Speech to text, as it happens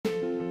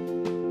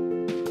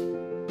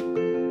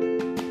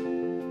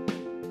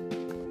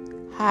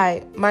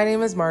Hi, my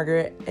name is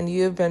Margaret, and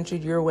you have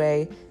ventured your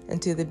way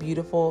into the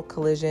Beautiful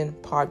Collision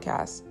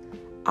podcast.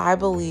 I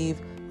believe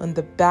when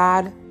the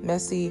bad,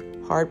 messy,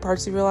 hard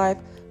parts of your life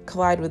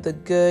collide with the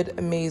good,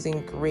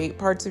 amazing, great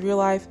parts of your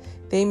life,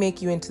 they make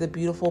you into the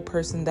beautiful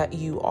person that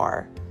you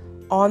are.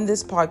 On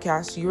this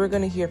podcast, you are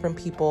going to hear from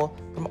people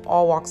from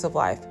all walks of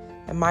life,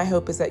 and my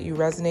hope is that you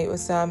resonate with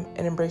some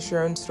and embrace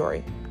your own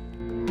story.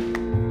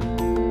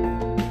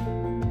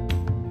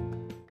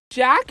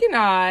 Jack and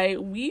I,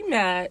 we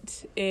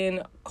met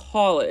in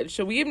college.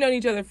 So we have known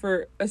each other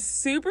for a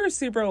super,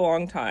 super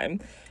long time.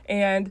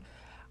 And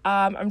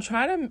I'm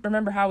trying to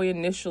remember how we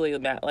initially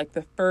met, like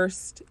the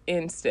first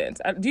instance.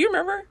 Do you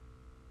remember?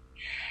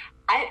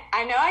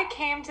 I know I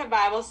came to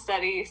Bible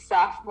study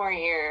sophomore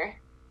year,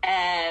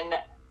 and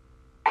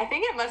I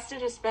think it must have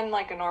just been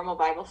like a normal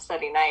Bible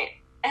study night.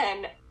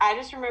 And I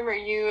just remember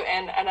you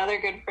and another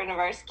good friend of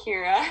ours,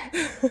 Kira,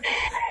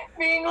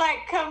 being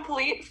like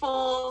complete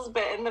fools,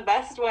 but in the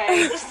best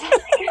way, just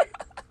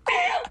like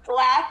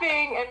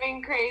laughing and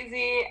being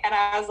crazy. And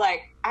I was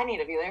like, I need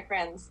to be their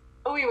friends.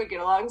 We would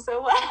get along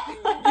so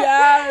well.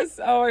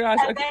 Yes. Oh my gosh.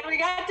 And then we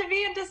got to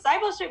be in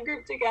discipleship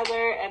group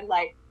together and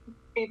like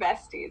be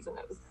besties, and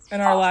it was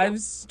and awesome. Our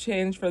lives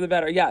changed for the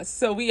better. Yes.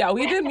 So we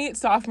did meet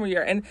sophomore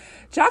year, and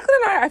Jaclyn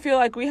and I feel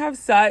like we have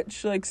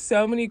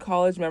so many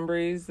college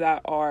memories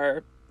that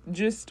are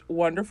just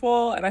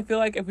wonderful. And I feel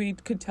like if we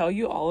could tell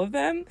you all of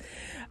them,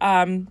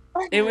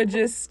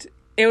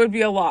 it would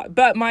be a lot.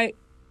 But my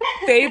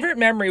favorite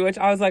memory, which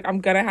I was like, I'm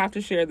going to have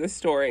to share this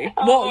story.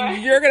 Well,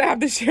 you're going to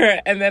have to share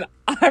it, and then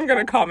I'm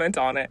going to comment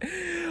on it,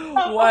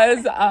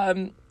 was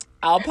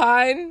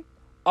Alpine,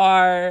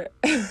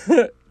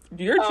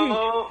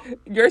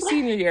 your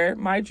senior year,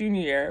 my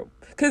junior year.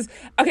 Because,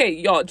 okay,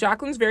 y'all,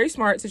 Jaclyn's very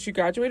smart, so she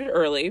graduated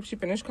early. She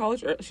finished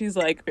college early. She's,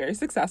 like, very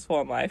successful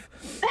in life.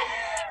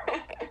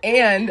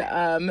 And,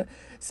 and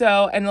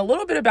a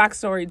little bit of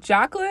backstory,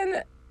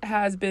 Jaclyn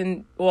has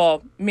been,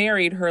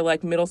 married her,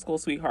 like, middle school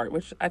sweetheart,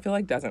 which I feel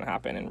like doesn't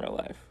happen in real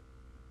life.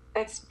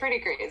 It's pretty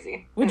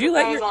crazy. Would you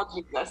let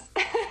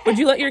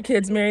your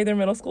kids marry their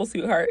middle school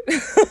sweetheart?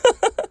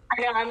 I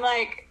know, I'm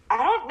like,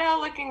 I don't know,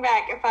 looking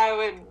back, if I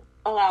would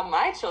allow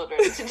my children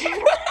to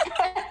do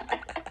that.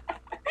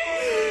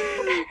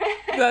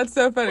 That's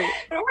so funny.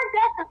 It worked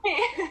out for me.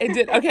 It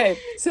did. Okay,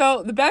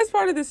 so the best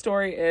part of the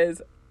story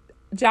is,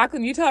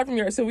 Jaclyn, you tell it from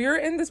yours. So we were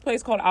in this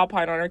place called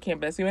Alpine on our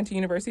campus. We went to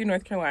University of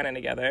North Carolina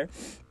together,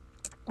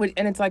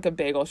 and it's like a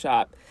bagel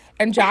shop.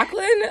 And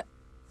Jaclyn,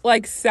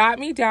 like, sat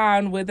me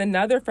down with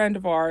another friend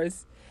of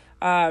ours.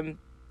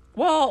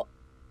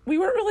 We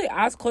weren't really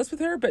as close with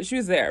her, but she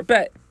was there.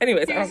 But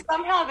anyways. She was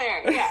somehow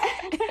there, yeah.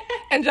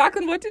 And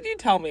Jaclyn, what did you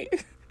tell me?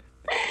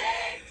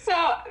 So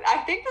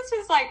I think this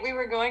was like we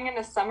were going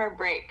into summer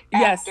break.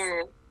 Yes.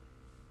 After,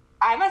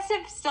 I must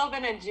have still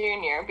been a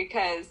junior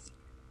because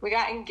we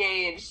got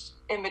engaged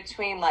in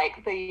between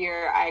like the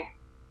year I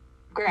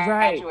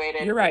graduated.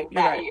 Right. You're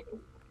right. Year.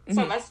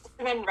 So it must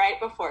have been right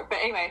before. But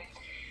anyway,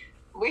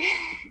 we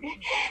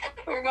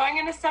were going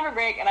into summer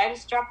break, and I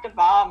just dropped a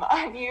bomb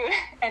on you,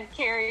 and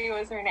Carrie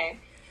was her name.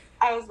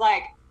 I was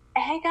like,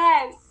 hey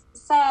guys,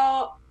 so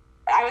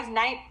I was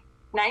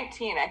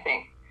 19, I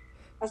think.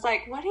 I was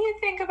like, what do you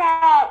think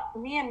about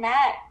me and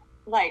Matt,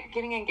 like,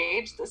 getting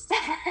engaged this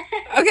summer?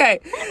 Okay.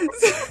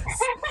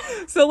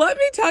 So let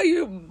me tell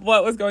you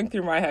what was going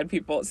through my head,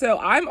 people. So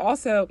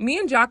me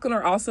and Jaclyn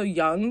are also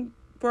young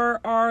for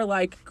our,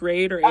 like,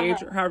 grade or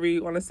age, or however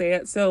you want to say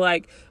it. So,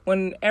 like,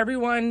 when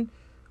everyone,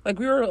 like,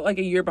 we were, like,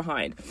 a year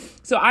behind.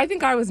 So I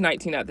think I was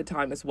 19 at the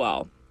time as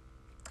well.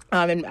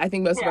 And I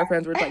think most of our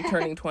friends were, like,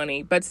 turning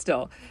 20, but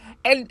still.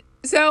 And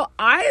so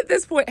I, at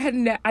this point,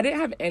 I didn't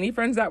have any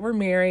friends that were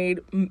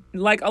married.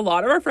 Like, a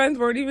lot of our friends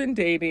weren't even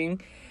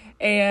dating,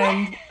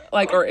 and,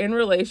 like, or in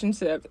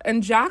relationships.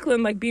 And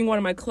Jaclyn, like, being one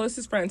of my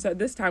closest friends, so at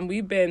this time,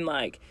 we've been,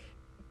 like,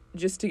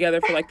 just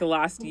together for, like, the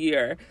last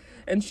year.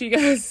 And she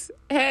goes,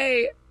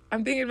 hey,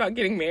 I'm thinking about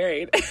getting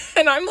married.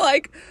 And I'm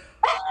like,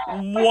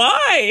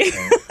 why?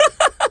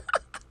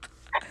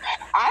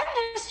 I'm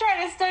just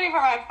trying to study for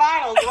my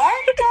finals. Why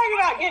are you talking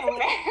about getting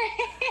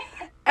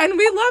married? And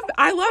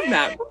I love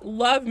Matt.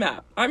 Love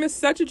Matt. I'm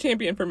such a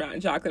champion for Matt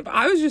and Jaclyn, but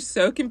I was just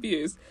so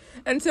confused.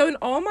 And so in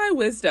all my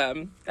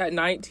wisdom at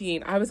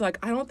 19, I was like,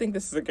 I don't think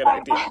this is a good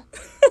idea.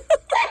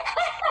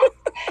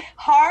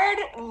 Hard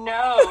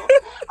no.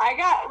 I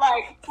got,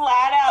 like,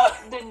 flat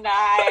out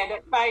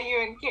denied by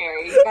you and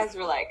Carrie. You guys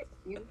were like,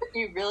 you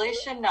really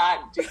should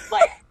not do,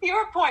 like, you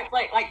were point,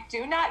 like,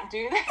 do not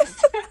do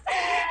this.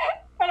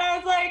 And I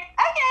was like,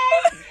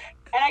 okay.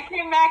 And I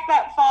came back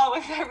that fall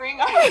with a ring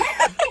on my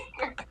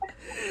finger.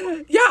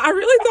 Yeah, I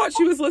really thought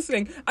she was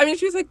listening. I mean,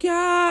 she was like,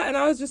 yeah. And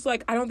I was just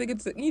like, I don't think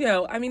it's,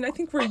 I mean, I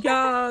think we're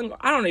young.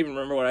 I don't even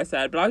remember what I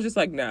said, but I was just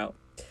like, no.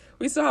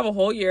 We still have a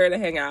whole year to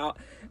hang out.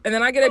 And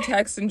then I get a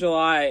text in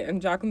July,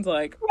 and Jaclyn's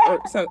like,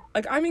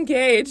 I'm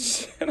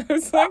engaged. And I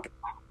was like,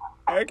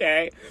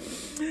 okay.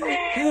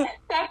 That's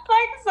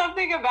like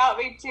something about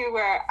me too,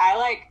 where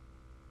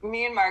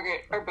me and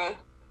Margaret are both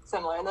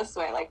similar in this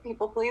way, like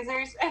people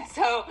pleasers. And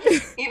so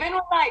even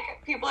when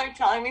like people are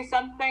telling me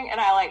something and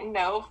I like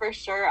know for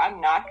sure I'm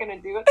not going to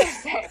do what they're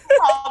saying,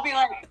 I'll be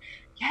like,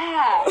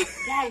 yeah,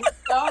 you're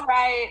so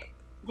right.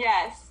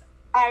 Yes,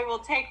 I will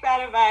take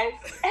that advice.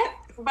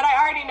 But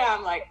I already know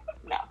I'm like,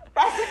 no.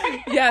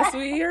 Yes,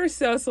 we are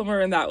so similar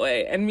in that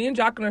way. And me and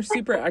Jaclyn are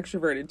super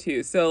extroverted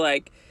too. So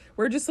like,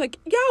 we're just like,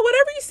 yeah,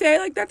 whatever you say,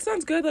 like, that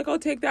sounds good. Like, I'll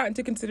take that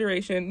into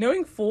consideration,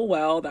 knowing full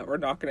well that we're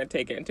not going to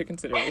take it into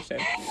consideration.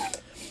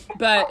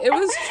 But it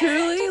was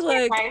truly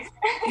like,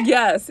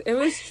 yes, it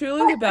was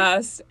truly the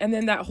best. And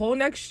then that whole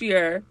next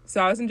year,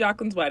 so I was in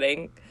Jaclyn's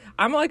wedding.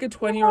 I'm like a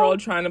 20-year-old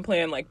trying to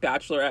plan like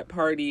bachelorette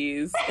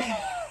parties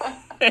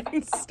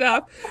and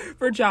stuff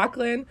for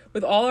Jaclyn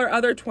with all our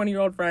other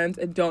 20-year-old friends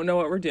and don't know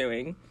what we're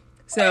doing.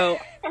 So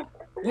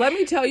let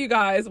me tell you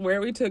guys where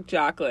we took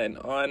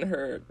Jaclyn on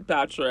her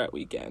bachelorette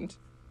weekend.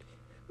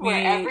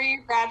 Where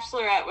every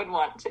bachelorette would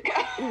want to go.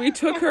 We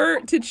took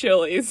her to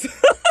Chili's.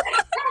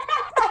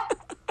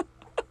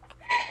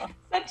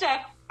 Such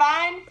a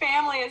fine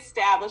family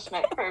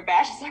establishment for a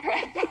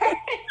bachelorette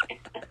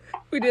party.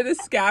 We did a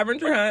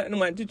scavenger hunt and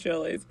went to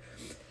Chili's.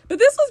 But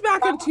this was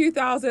back in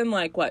 2000,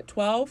 like, what,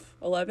 12,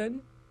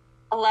 11?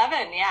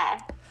 11, yeah.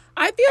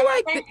 I feel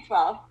like, maybe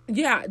 12.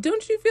 Yeah,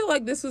 don't you feel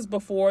like this was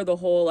before the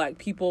whole, like,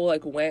 people,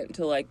 like, went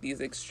to, like,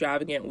 these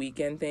extravagant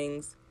weekend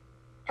things?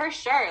 For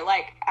sure.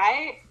 Like,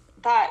 I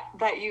thought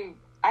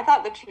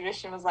the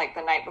tradition was, like,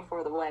 the night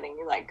before the wedding,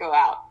 you, like, go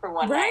out for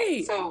one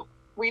night. So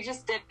we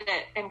just did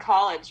it in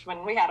college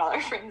when we had all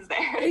our friends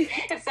there.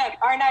 Except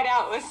our night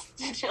out was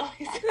to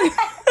Chili's.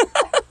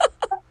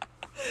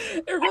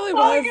 It really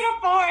That's all was.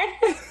 I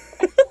could afford.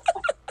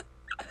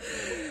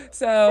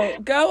 So,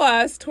 go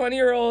us,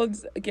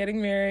 20-year-olds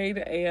getting married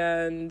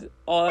and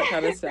all that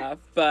kind of stuff.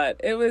 But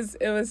it was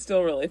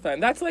still really fun.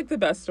 That's like the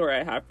best story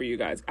I have for you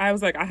guys. I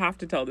was like, I have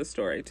to tell this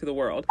story to the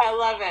world. I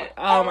love it.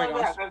 Oh my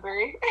gosh. That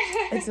memory.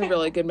 It's a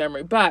really good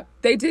memory. But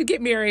they did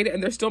get married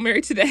and they're still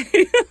married today.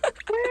 It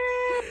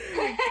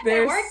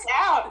worked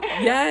out.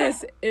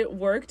 Yes, it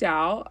worked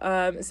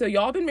out. So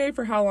y'all been married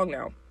for how long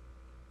now?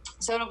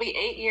 So it'll be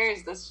 8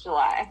 years this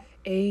July.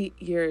 8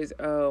 years.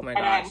 Oh my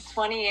gosh. And I'm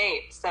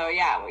 28. So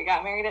yeah, we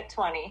got married at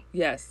 20.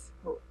 Yes.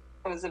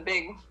 It was a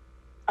big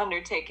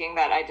undertaking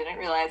that I didn't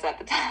realize at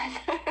the time.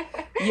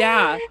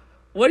 Yeah.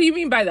 What do you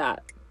mean by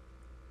that?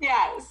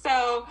 Yeah.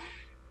 So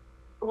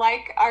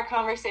like our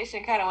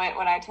conversation kind of went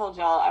when I told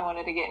y'all I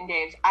wanted to get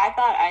engaged. I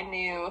thought I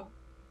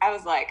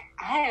was like,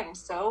 I am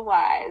so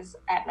wise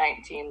at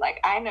 19. Like,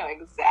 I know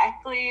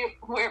exactly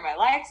where my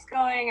life's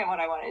going and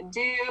what I want to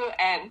do.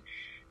 And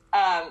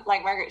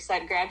like Margaret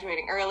said,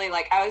 graduating early,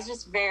 like I was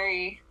just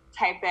very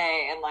type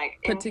A and like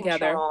put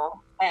together.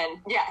 Control. And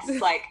yes,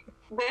 like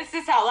this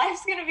is how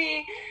life's gonna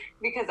be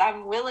because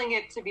I'm willing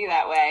it to be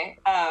that way.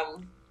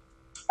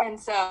 And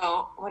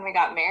so when we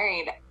got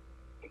married,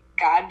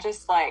 God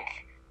just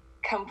like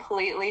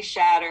completely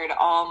shattered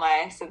all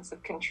my sense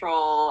of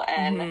control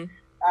and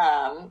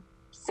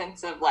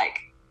sense of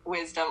like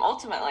wisdom.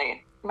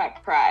 Ultimately, my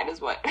pride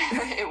is what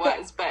it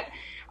was. But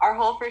our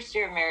whole first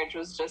year of marriage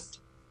was just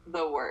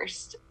the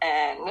worst,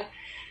 and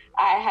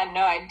I had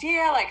no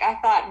idea. Like, I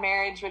thought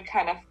marriage would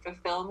kind of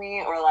fulfill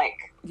me, or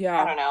like,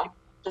 I don't know,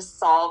 just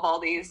solve all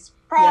these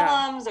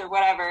problems or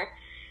whatever.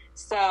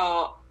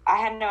 So I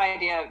had no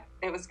idea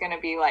it was going to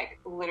be like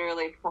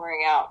literally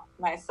pouring out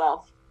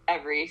myself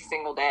every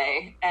single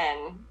day.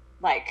 And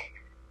like,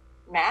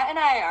 Matt and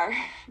I are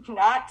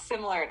not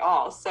similar at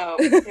all. So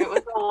it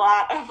was a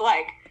lot of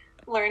like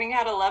learning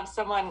how to love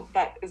someone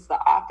that is the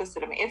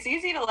opposite of me. It's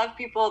easy to love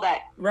people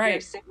that you're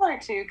similar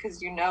to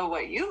because you know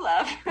what you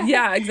love.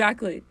 Yeah,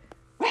 exactly.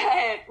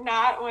 But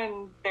not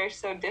when they're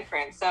so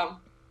different. So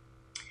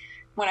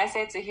when I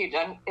say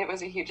it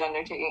was a huge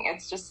undertaking,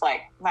 it's just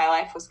like my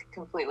life was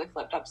completely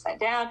flipped upside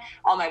down.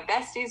 All my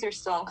besties are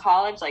still in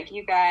college, like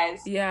you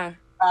guys. Yeah.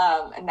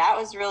 And that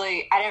was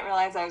really, I didn't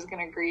realize I was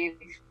going to grieve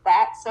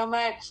that so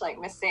much, like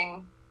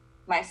missing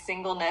my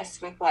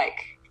singleness with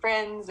like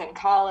friends and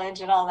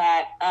college and all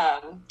that.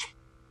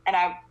 And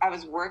I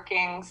was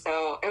working,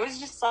 so it was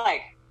just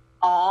like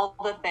all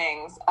the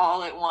things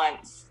all at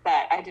once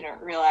that I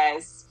didn't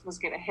realize was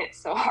going to hit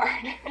so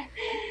hard.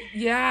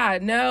 Yeah,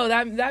 no,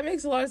 that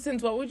makes a lot of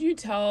sense. What would you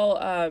tell,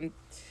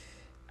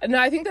 no,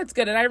 I think that's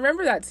good. And I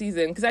remember that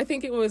season because I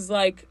think it was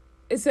like,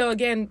 so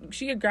again,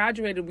 she had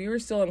graduated, we were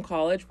still in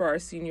college for our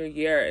senior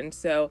year. And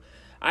so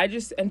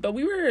but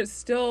we were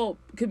still,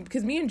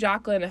 because me and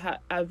Jaclyn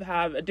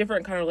have a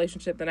different kind of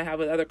relationship than I have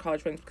with other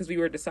college friends because we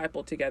were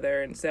discipled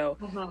together. And so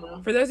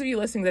for those of you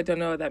listening that don't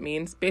know what that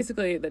means,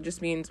 basically that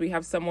just means we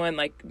have someone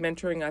like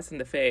mentoring us in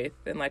the faith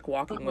and like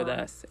walking with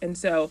us. And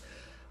so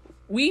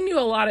we knew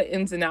a lot of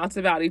ins and outs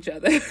about each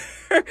other,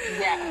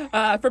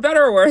 for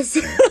better or worse.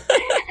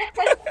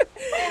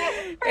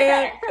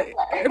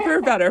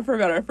 For better,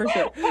 for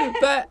sure.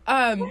 But,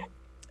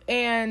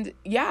 and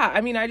yeah,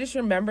 I mean, I just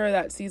remember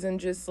that season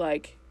just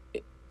like,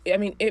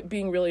 it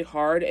being really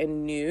hard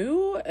and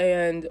new.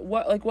 And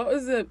what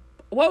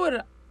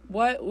would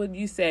what would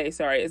you say,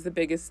 is the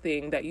biggest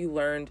thing that you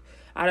learned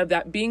out of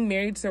that being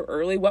married so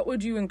early? What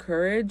would you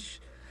encourage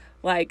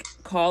like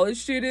college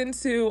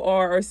students who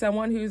or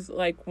someone who's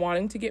like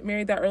wanting to get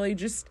married that early,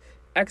 just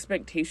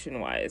expectation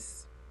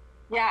wise?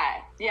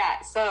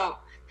 Yeah. So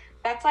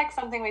that's like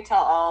something we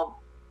tell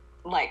all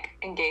like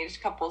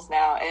engaged couples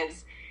now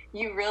is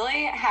you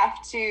really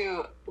have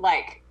to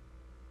like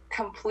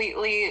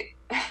completely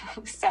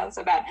sounds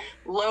so bad,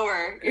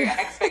 lower your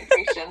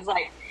expectations.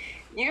 Like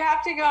you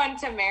have to go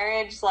into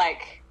marriage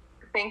like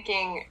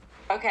thinking,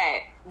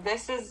 okay,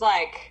 this is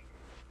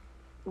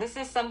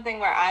something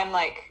where I'm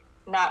like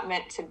not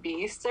meant to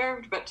be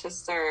served but to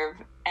serve.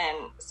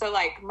 And so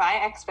like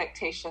my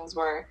expectations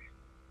were,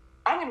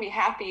 I'm gonna be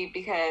happy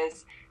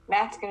because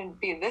Matt's gonna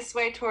be this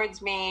way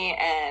towards me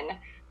and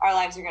our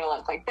lives are gonna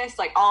look like this,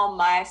 like all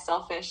my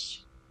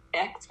selfish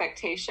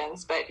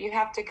expectations. But you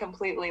have to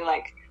completely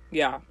like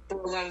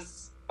throw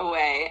those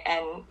away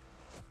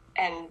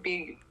and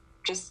be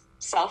just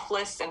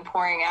selfless and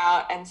pouring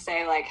out and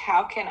say like,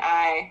 how can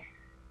I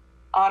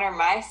honor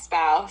my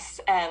spouse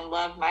and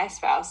love my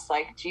spouse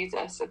like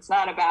Jesus? It's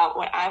not about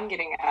what I'm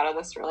getting out of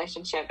this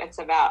relationship. It's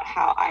about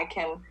how I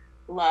can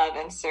love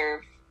and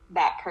serve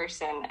that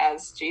person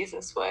as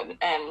Jesus would.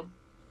 And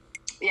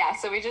yeah,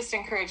 so we just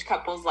encourage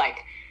couples like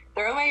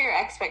throw away your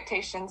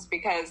expectations,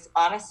 because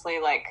honestly,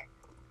 like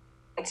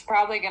it's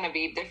probably going to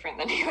be different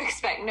than you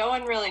expect. No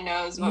one really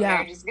knows what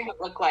marriage is going to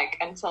look like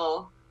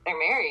until they're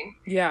married.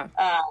 Yeah.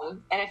 And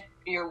if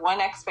your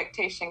one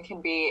expectation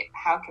can be,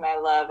 how can I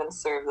love and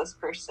serve this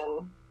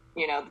person,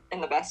 you know,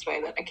 in the best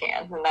way that I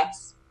can? And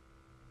that's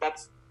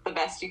the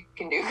best you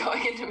can do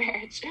going into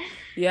marriage.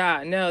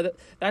 Yeah, no,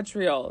 that's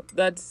real.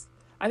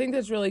 I think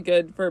that's really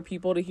good for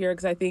people to hear,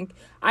 because I think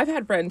I've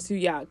had friends who,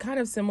 kind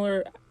of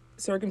similar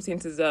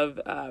circumstances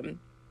of,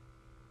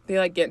 they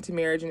like get into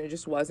marriage and it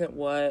just wasn't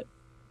what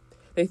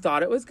they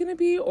thought it was going to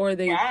be, or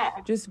they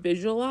just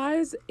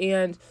visualize,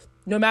 and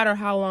no matter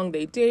how long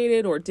they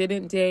dated or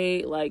didn't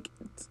date, like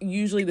it's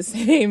usually the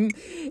same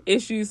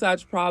issues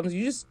 / problems.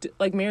 You just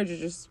like marriage is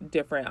just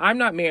different. I'm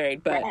not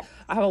married, but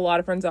I have a lot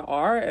of friends that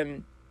are,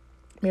 and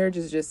marriage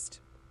is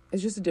just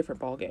a different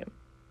ballgame.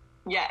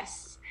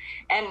 Yes.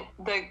 And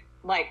the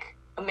like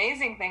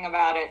amazing thing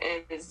about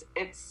it is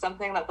it's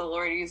something that the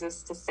Lord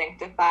uses to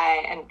sanctify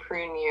and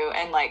prune you.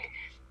 And like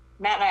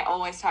Matt and I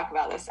always talk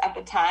about this. At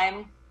the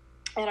time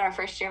in our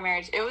first year of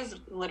marriage, it was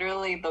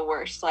literally the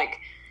worst. Like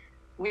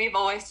we've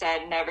always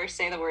said, never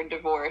say the word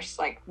divorce,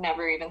 like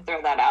never even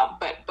throw that out.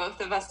 But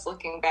both of us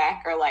looking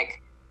back are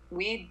like,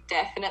 we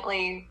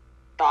definitely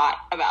thought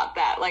about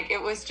that. Like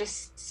it was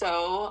just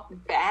so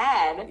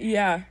bad.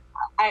 Yeah.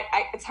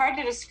 I it's hard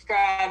to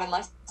describe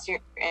unless you're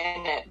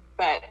in it,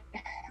 but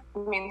I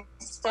mean,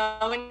 so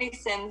many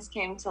sins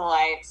came to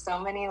light, so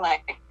many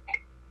like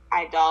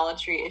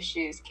idolatry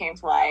issues came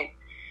to light.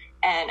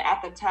 And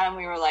at the time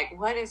we were like,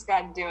 what is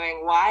God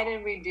doing? Why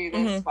did we do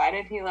this? Mm-hmm. Why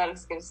did he let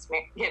us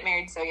get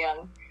married so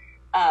young?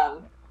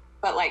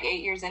 But like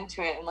 8 years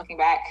into it and looking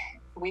back,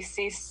 we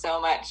see so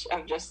much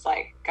of just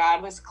like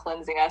God was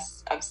cleansing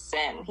us of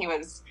sin. He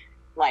was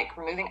like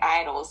removing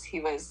idols. He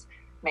was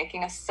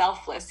making us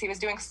selfless. He was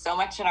doing so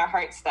much in our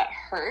hearts that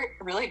hurt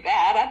really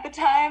bad at the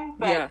time,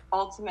 but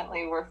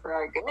ultimately were for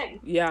our good.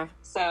 Yeah.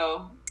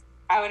 So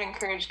I would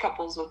encourage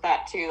couples with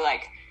that too.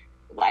 Like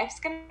life's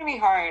going to be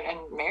hard and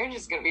marriage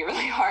is going to be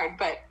really hard,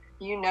 but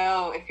you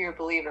know, if you're a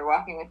believer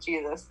walking with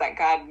Jesus, that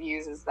God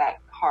uses that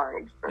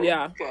hard for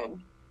good.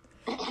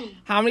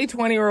 How many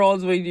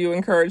 20-year-olds would you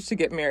encourage to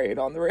get married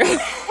on the real? 0.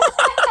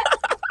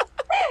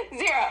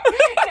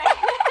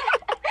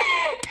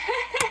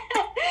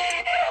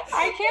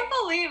 I can't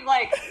believe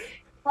like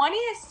 20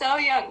 is so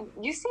young.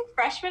 You see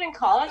freshmen in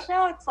college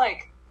now, it's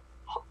like,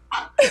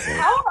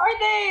 how are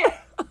they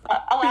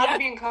allowed to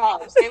be in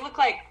college? They look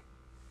like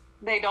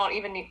they don't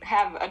even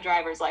have a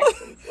driver's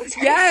license.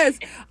 Yes.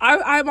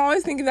 I'm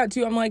always thinking that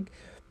too. I'm like,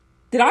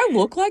 did I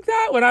look like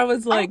that when I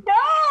was like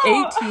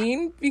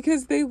 18?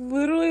 Because they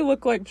literally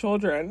look like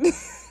children.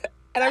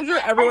 And I'm sure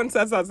everyone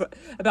says that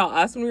about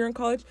us when we were in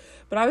college.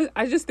 But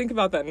I just think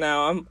about that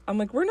now. I'm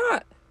like, we're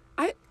not.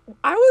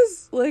 I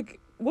was like,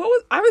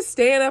 I was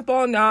staying up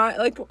all night.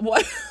 Like,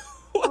 what?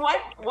 What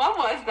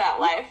was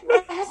that life?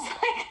 It was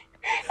like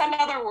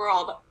another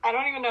world. I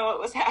don't even know what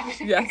was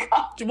happening. Yeah.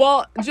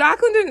 Well,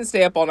 Jaclyn didn't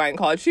stay up all night in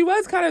college. She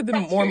was kind of the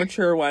more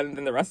mature one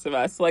than the rest of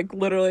us. Like,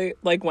 literally,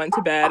 like, went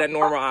to bed at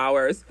normal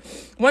hours.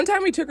 One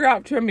time we took her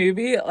out to a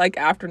movie, like,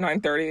 after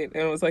 9:30, and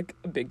it was, like,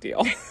 a big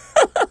deal. She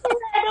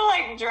had to,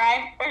 like,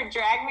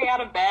 drag me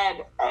out of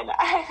bed, and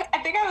I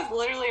think I was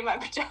literally in my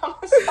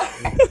pajamas.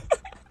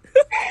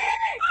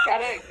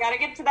 Gotta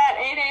get to that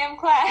 8 a.m.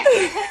 class.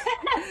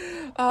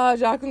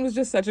 Jaclyn was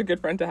just such a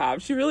good friend to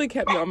have. She really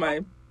kept me on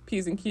my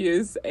P's and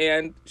Q's,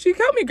 and she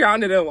kept me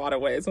grounded in a lot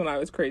of ways when I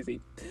was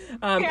crazy.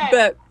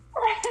 But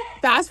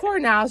fast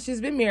forward now, she's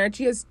been married.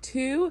 She has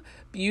 2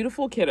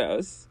 beautiful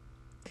kiddos,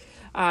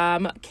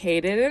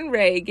 Kaden and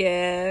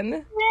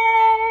Reagan.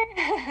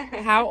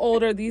 Yay! How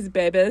old are these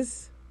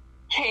babies?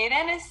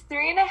 Kaden is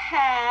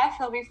 3.5.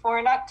 He'll be 4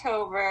 in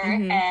October,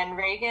 and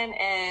Reagan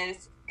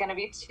is going to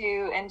be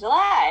 2 in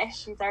July.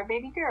 She's our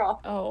baby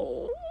girl.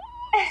 Oh,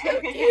 so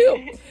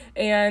cute.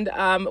 And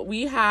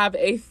we have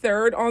a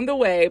third on the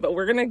way, but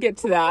we're gonna get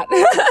to that.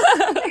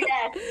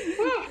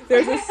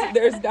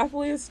 There's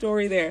definitely a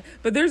story there,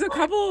 but there's a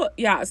couple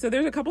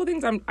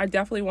things I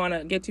definitely want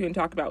to get to and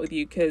talk about with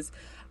you, because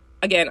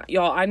again,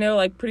 y'all, I know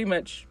like pretty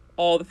much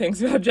all the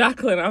things about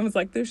Jaclyn. I was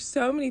like, there's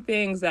so many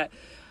things that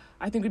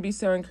I think would be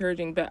so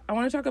encouraging, but I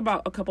want to talk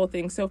about a couple of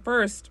things. So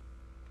first,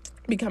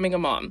 becoming a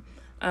mom,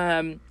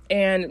 and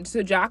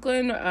so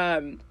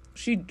Jaclyn,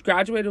 she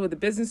graduated with a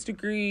business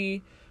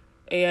degree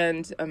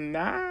and a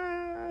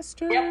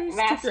master's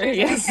degree.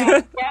 Yes.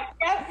 Yep,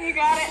 you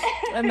got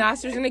it. A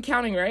master's in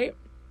accounting, right?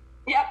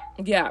 Yep.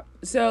 Yeah.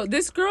 So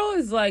this girl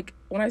is like,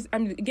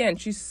 again,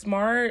 she's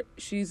smart.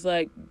 She's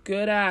like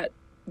good at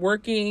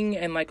working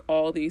and like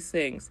all these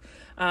things.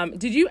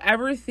 Did you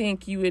ever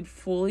think you would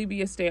fully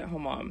be a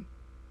stay-at-home mom?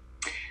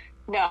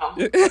 No,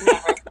 never.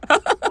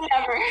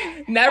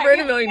 Never in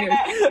a million years.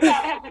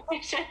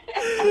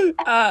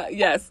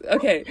 Yes.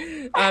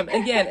 Okay.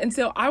 Again, and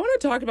so I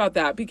want to talk about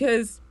that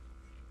because,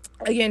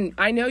 again,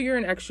 I know you're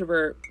an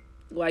extrovert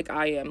like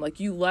I am. Like,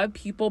 you love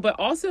people, but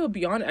also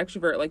beyond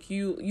extrovert, like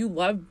you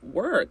love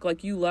work.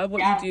 Like, you love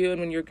what you do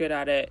and when you're good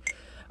at it.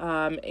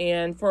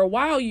 And for a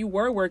while you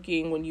were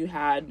working when you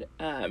had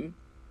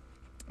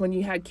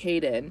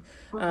Caden.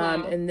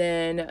 And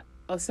then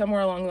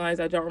somewhere along the lines,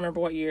 I don't remember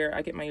what year,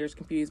 I get my years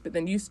confused, but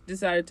then you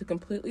decided to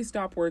completely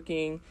stop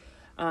working.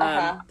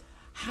 How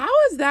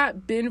has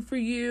that been for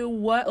you?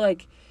 What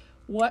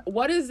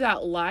is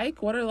that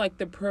like? What are like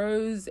the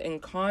pros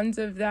and cons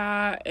of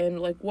that?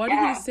 And like, what do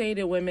you say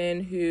to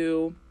women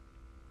who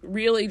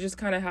really just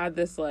kind of had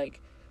this,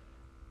 like,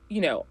 you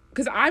know,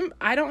 because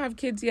I don't have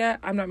kids yet,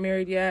 I'm not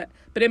married yet,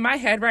 but in my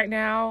head right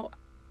now,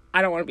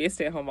 I don't want to be a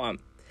stay-at-home mom.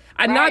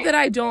 Not that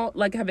I don't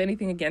like have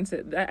anything against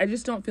it. I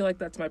just don't feel like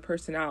that's my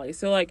personality.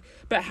 So like,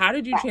 but how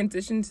did you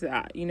transition to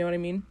that? You know what I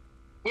mean?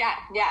 Yeah.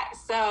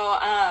 So,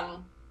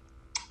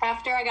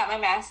 after I got my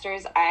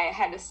master's, I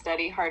had to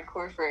study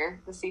hardcore for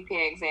the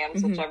CPA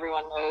exams, which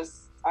everyone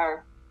knows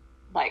are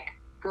like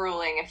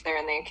grueling if they're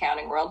in the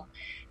accounting world.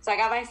 So I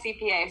got my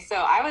CPA. So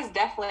I was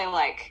definitely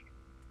like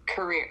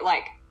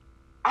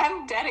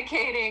I'm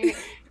dedicating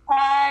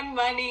time,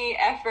 money,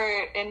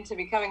 effort into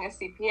becoming a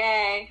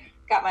CPA.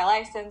 Got my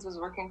license, was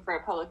working for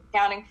a public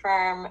accounting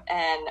firm,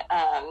 and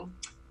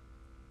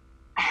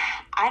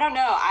I don't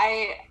know,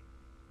 I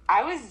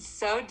was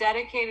so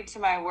dedicated to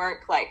my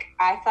work. Like,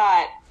 I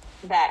thought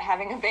that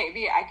having a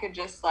baby, I could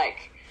just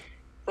like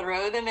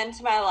throw them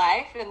into my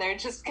life and they're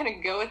just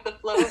gonna go with the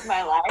flow of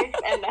my life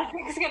and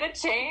nothing's gonna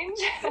change.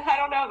 I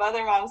don't know if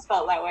other moms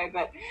felt that way,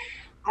 but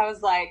I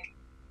was like,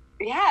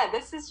 yeah,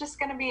 this is just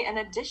gonna be an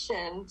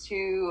addition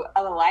to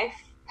a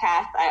life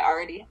path I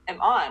already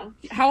am on.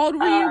 How old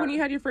were you when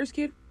you had your first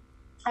kid?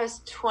 I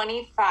was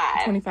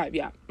 25. 25,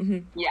 yeah.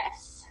 Mm-hmm.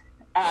 Yes.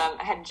 I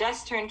had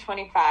just turned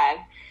 25.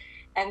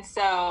 And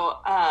so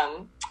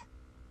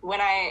when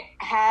I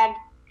had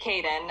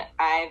Caden,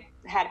 I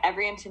had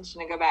every intention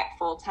to go back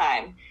full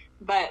time.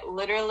 But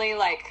literally,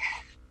 like,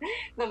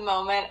 the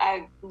moment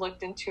I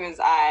looked into his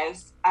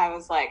eyes, I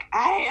was like,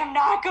 I am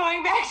not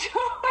going back to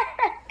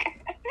work.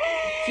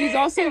 She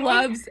also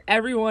loves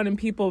everyone and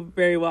people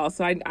very well.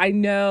 So I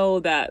know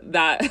that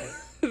that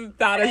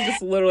is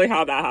just literally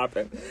how that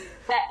happened.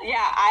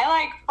 I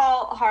like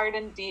fall hard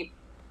and deep,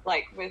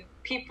 like with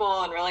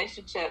people and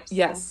relationships.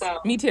 Yes, and so,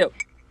 me too.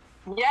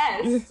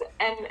 Yes,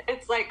 and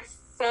it's like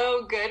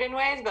so good in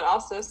ways, but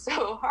also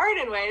so hard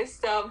in ways.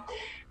 So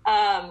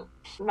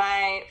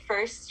my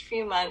first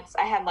few months,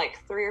 I had like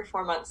 3 or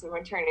 4 months of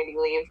maternity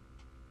leave.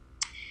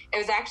 It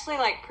was actually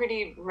like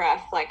pretty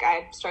rough. Like,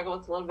 I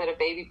struggled with a little bit of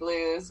baby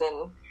blues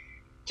and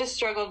just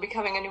struggled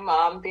becoming a new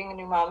mom. Being a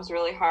new mom is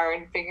really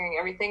hard, figuring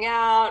everything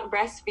out,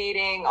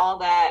 breastfeeding, all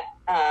that,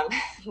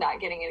 not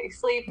getting any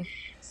sleep.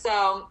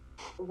 So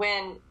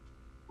when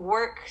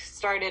work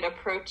started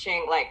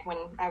approaching, like when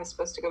I was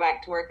supposed to go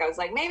back to work, I was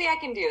like, maybe I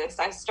can do this.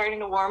 I was starting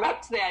to warm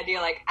up to the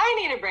idea, like, I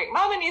need a break.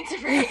 Mama needs a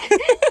break.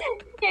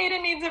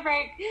 Kaden needs a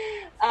break.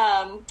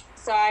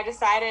 So I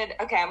decided,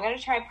 okay, I'm going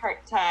to try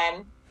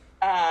part-time.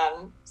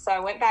 So I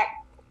went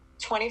back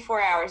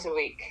 24 hours a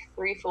week,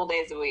 3 full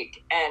days a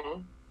week.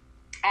 And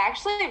I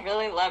actually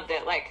really loved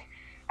it. Like,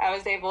 I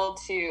was able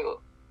to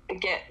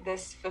get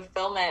this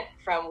fulfillment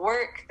from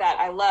work that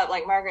I love.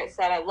 Like Margaret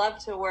said, I love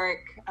to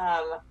work.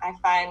 I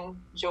find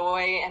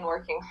joy in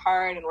working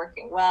hard and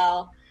working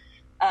well.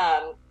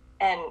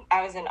 And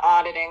I was in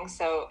auditing,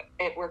 so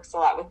it works a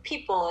lot with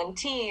people and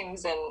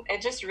teams, and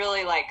it just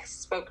really like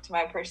spoke to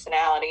my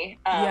personality.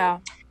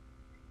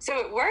 So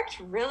it worked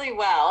really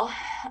well.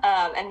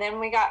 And then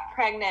we got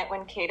pregnant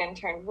when Caden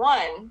turned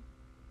 1.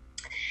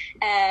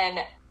 And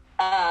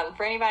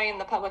for anybody in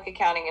the public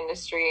accounting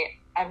industry,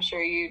 I'm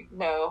sure you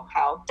know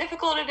how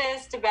difficult it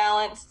is to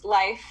balance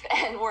life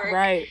and work.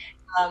 Right.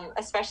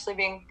 Especially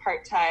being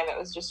part-time, it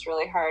was just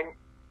really hard.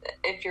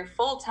 If you're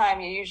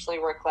full-time, you usually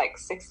work like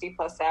 60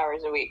 plus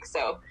hours a week.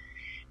 So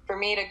for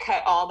me to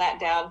cut all that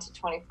down to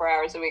 24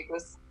 hours a week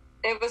was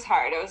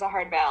hard. It was a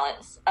hard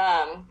balance.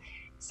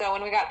 So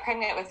when we got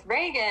pregnant with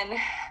Reagan,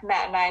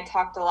 Matt and I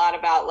talked a lot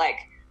about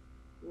like,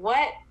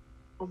 what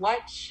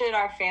should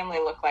our family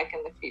look like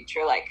in the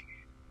future? Like,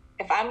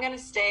 if I'm going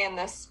to stay in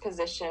this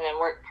position and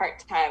work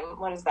part-time,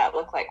 what does that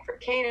look like for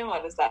Caden?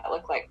 What does that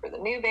look like for the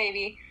new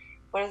baby?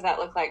 What does that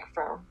look like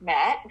for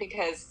Matt?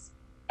 Because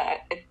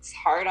it's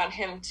hard on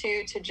him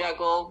too to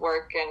juggle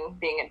work and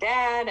being a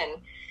dad.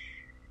 And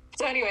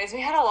so anyways,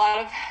 we had a lot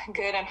of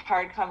good and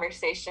hard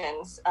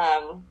conversations.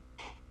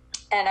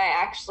 And I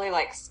actually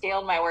like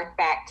scaled my work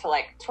back to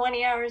like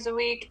 20 hours a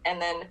week.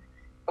 And then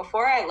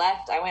before I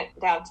left, I went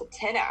down to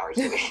 10 hours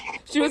a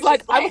week. She was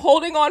like, I'm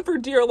holding on for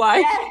dear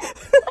life. Yeah.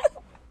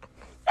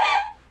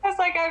 I was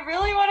like, I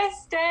really want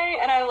to stay.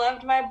 And I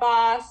loved my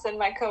boss and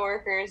my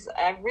coworkers.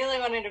 I really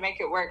wanted to make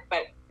it work.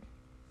 But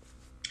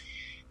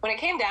when it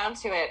came down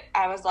to it,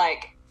 I was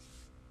like,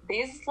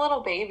 these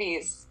little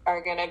babies are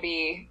going to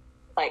be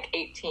like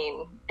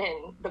 18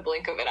 in the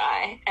blink of an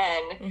eye.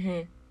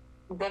 And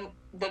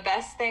the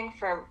best thing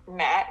for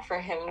Matt, for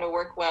him to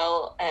work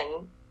well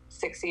and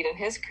succeed in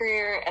his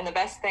career, and the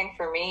best thing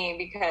for me,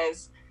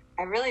 because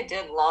I really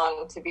did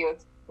long to be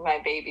with my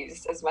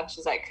babies as much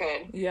as I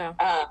could,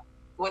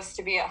 was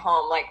to be at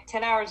home. Like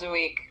 10 hours a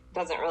week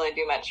doesn't really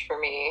do much for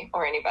me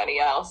or anybody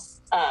else.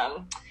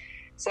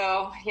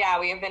 So yeah,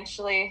 we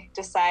eventually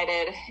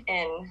decided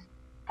in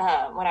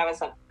when I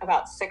was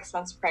about 6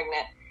 months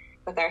pregnant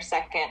with our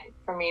second,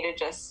 for me to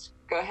just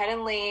go ahead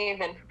and leave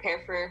and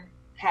prepare for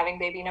having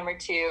baby number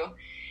 2.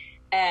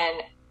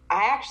 And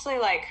I actually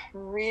like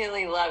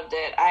really loved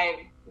it.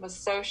 I was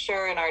so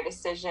sure in our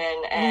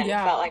decision and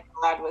felt like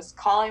God was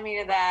calling me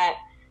to that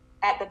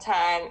at the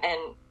time.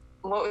 And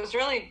what was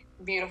really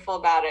beautiful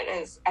about it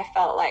is I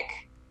felt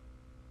like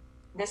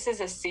this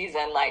is a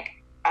season. Like,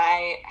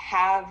 I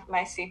have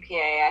my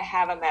CPA, I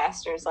have a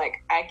master's,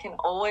 like I can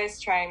always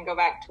try and go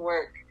back to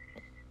work.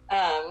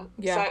 So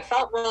it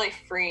felt really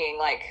freeing.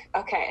 Like,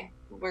 okay,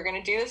 we're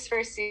going to do this for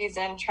a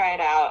season, try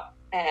it out.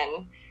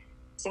 And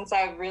since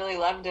I really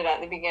loved it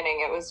at the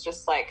beginning, it was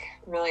just like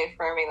really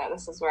affirming that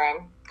this is where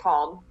I'm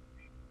called.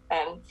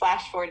 And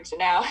flash forward to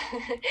now,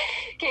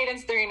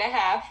 Caden's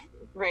 3.5,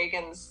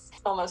 Reagan's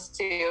almost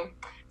 2.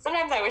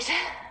 Sometimes I wish I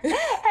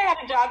had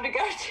a job to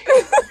go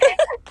to,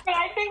 but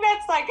I think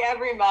that's like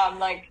every mom,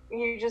 like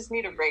you just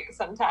need a break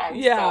sometimes.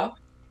 Yeah. So,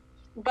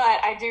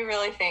 but I do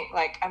really think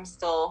like I'm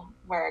still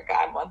where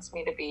God wants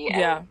me to be.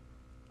 And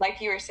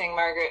like you were saying,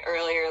 Margaret,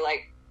 earlier,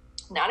 like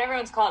not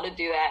everyone's called to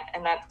do that.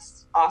 And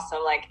that's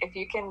awesome. Like if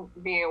you can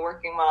be a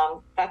working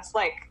mom, that's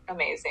like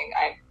amazing.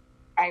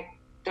 I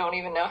don't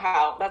even know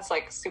how. That's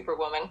like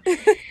superwoman.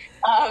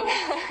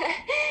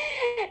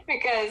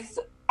 Because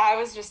I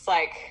was just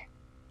like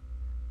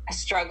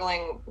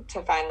struggling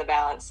to find the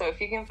balance. So if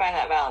you can find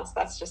that balance,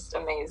 that's just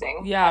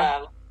amazing.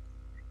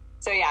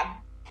 So yeah,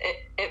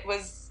 it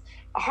was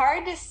a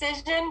hard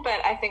decision,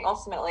 but I think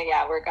ultimately,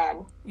 where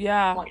God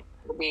wants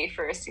to be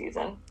for a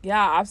season.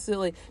 Yeah,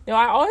 absolutely. No,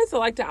 I always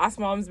like to ask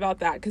moms about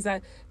that because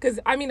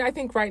I mean, I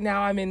think right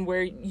now I'm in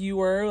where you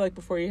were, like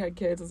before you had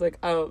kids. It's like,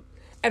 oh,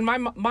 and my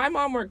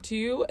mom worked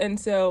too, and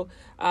so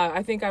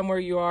I think I'm where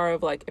you are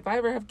of like, if I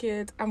ever have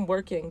kids, I'm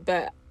working.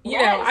 But you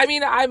know, I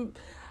mean, I'm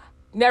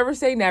never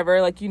say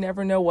never. Like you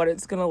never know what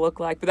it's gonna look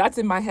like, but that's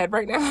in my head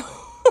right now.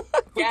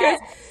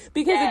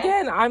 because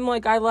again, I'm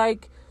like, I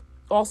like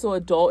also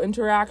adult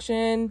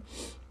interaction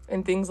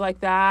and things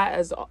like that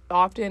as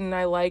often, and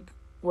I like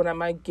when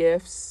my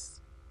gifts,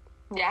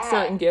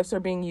 certain gifts are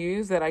being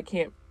used that I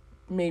can't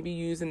maybe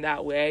use in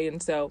that way,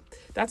 and so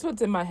that's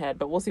what's in my head,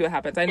 but we'll see what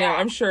happens. I know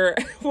I'm sure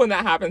when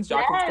that happens,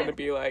 Jaclyn's gonna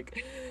be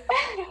like,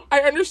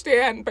 I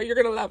understand, but you're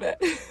gonna love it.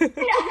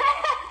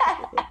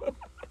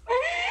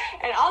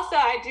 And also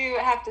I do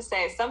have to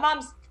say, some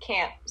moms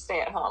can't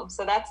stay at home,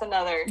 so that's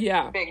another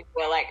big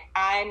deal. Like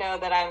I know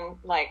that I'm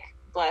like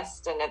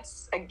blessed and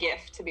it's a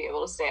gift to be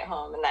able to stay at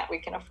home and that we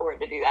can afford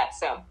to do that.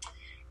 So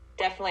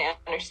definitely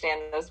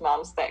understand those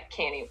moms that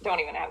don't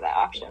even have that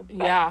option.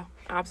 But,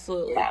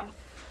 absolutely.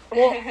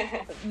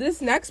 Well, this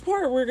next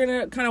part, we're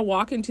going to kind of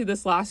walk into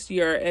this last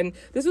year. And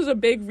this was a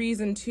big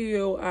reason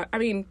too. I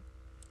mean,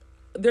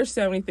 there's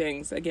so many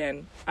things.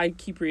 Again, I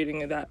keep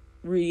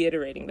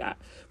reiterating that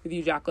with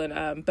you,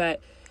 Jaclyn. But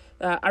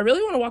I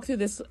really want to walk through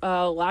this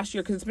last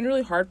year because it's been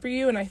really hard for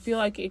you. And I feel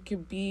like it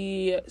could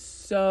be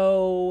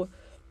so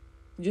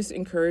just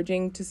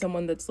encouraging to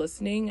someone that's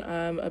listening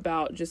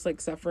about just like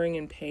suffering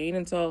and pain.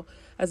 And so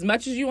as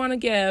much as you want to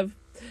give,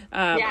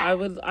 I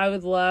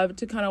would love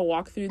to kind of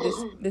walk through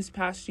this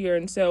past year.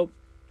 And so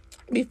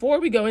before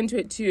we go into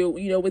it too,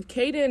 you know, with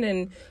Caden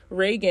and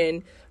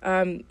Reagan,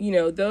 you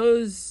know,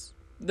 those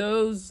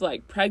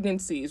like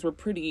pregnancies were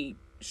pretty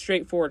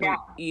straightforward and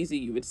easy,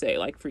 you would say,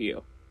 like for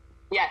you.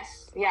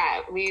 Yes.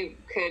 Yeah. We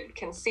could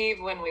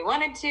conceive when we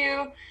wanted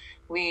to.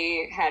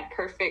 We had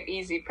perfect,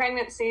 easy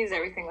pregnancies.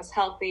 Everything was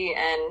healthy.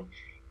 And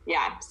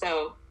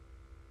so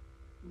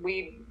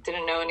we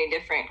didn't know any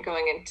different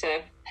going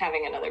into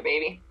having another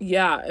baby.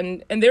 Yeah.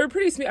 And they were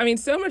pretty sweet. I mean,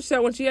 so much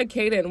so when she had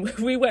Caden,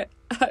 we went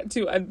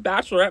to a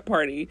bachelorette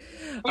party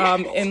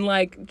in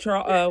like,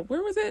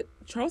 where was it?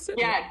 Charleston?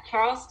 Yeah,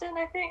 Charleston,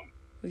 I think.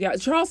 Yeah,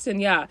 Charleston,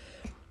 yeah.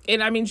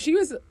 And I mean, she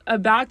was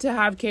about to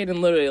have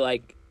Caden literally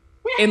like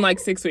in like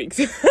 6 weeks,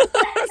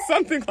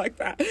 something like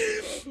that.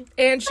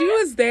 And she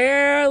was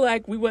there,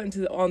 like we went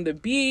on the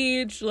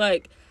beach.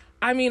 Like,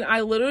 I mean,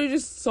 I literally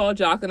just saw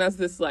Jaclyn as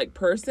this like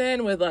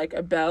person with like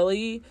a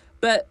belly,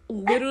 but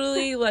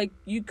literally like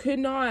you could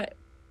not.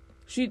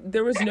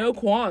 There was no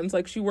qualms.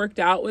 Like, she worked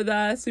out with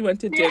us. We went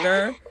to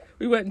dinner.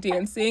 We went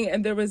dancing,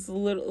 and there was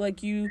little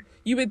like you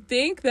would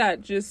think that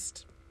it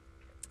just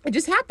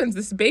happens.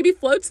 This baby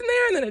floats in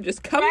there, and then it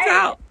just comes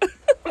out.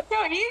 It's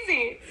so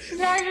easy. She's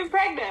not even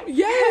pregnant.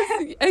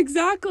 Yes,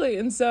 exactly.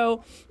 And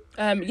so,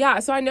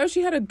 so I know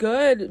she had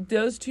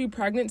those 2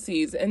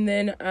 pregnancies. And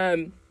then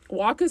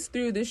walk us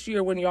through this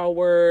year when y'all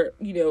were,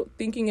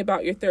 thinking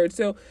about your third.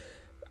 So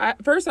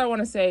first I want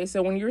to say,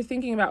 so when you were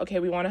thinking about, okay,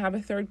 we want to have a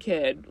 3rd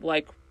kid,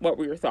 like, what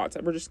were your thoughts?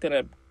 We're just going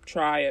to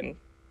try and...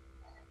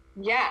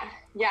 Yeah.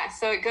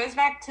 So it goes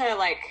back to,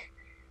 like,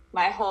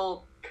 my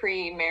whole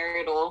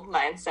premarital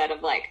mindset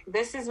of, like,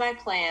 this is my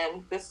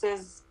plan. This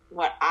is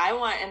what I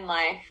want in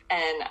life.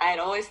 And I'd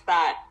always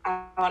thought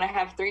I want to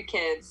have 3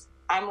 kids.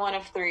 I'm one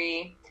of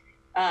 3.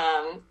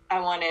 I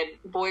wanted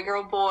boy,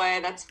 girl, boy.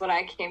 That's what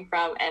I came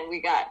from. And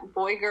we got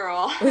boy,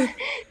 girl. So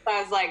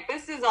I was like,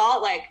 this is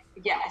all like,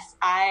 yes,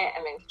 I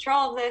am in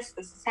control of this.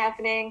 This is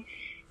happening.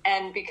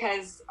 And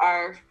because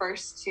our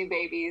first 2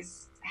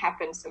 babies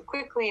happened so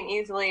quickly and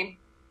easily,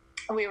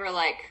 we were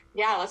like,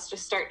 yeah, let's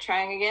just start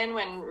trying again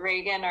when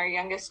Reagan, our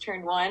youngest,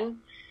 turned 1.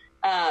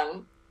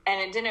 And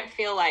it didn't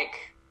feel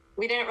like,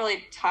 we didn't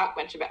really talk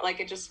much about, like,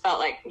 it just felt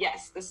like,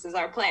 yes, this is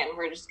our plan.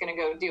 We're just going to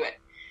go do it.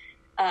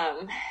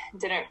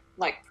 Didn't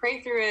like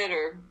pray through it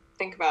or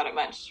think about it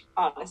much,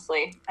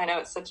 honestly. I know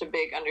it's such a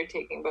big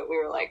undertaking, but we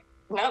were like,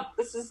 nope,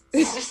 this is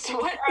just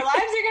what our lives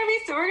are going to be.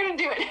 So we're going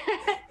to do it.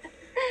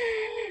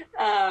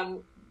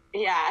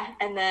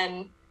 And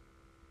then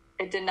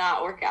it did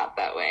not work out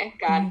that way.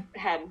 God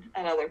had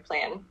another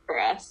plan for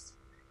us.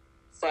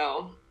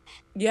 So,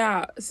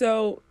 yeah.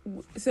 So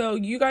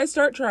you guys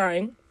start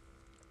trying,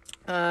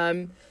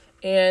 and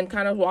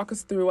kind of walk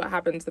us through what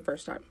happens the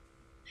first time.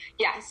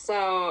 Yeah.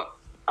 So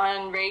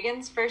on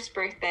Reagan's first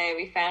birthday,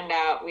 we found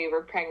out we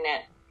were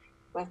pregnant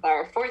with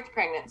our 4th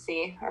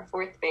pregnancy, our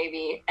 4th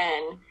baby.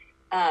 And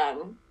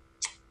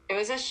it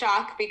was a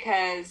shock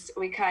because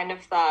we kind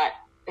of thought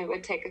it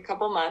would take a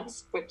couple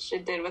months, which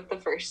it did with the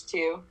first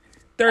 2.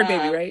 3rd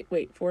baby, right?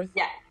 Wait, 4th?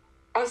 Yeah.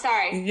 Oh,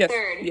 sorry. Yes.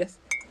 3rd. Yes.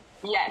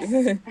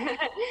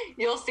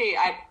 You'll see.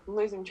 I'm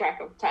losing track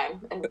of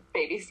time and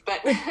babies.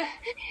 But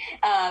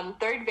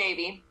 3rd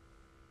baby.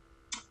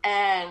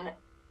 And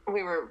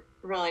we were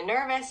really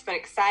nervous but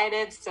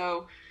excited,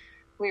 so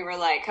we were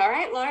like, all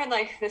right, Lord,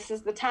 like, this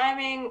is the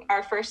timing.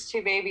 Our first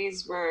 2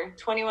 babies were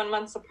 21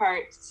 months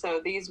apart, so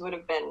these would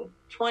have been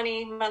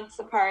 20 months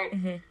apart.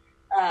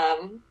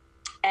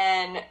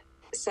 And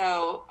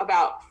so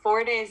about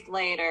 4 days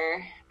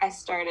later, I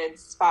started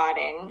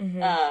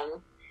spotting,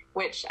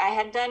 which I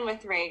had done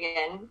with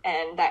Reagan,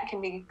 and that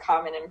can be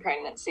common in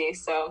pregnancy,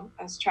 so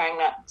I was trying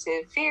not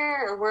to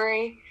fear or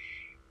worry,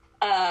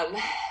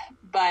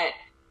 but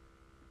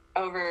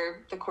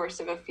over the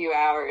course of a few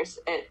hours,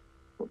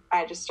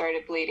 I just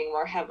started bleeding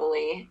more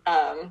heavily,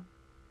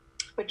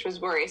 which was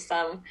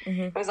worrisome.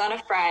 It was on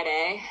a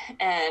Friday,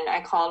 and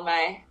I called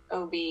my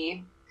OB,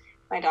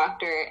 my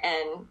doctor,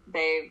 and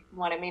they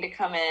wanted me to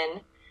come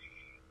in.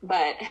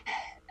 But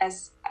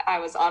as I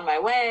was on my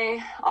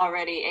way,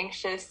 already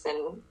anxious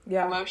and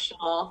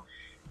emotional,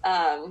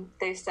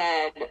 they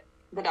said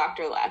the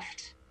doctor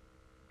left,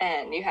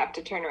 and you have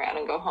to turn around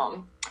and go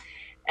home.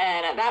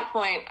 And at that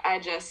point, I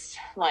just,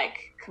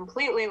 like,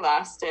 completely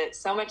lost it.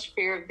 So much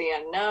fear of the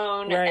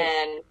unknown. Right.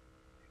 And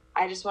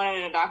I just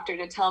wanted a doctor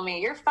to tell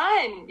me, you're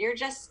fine. You're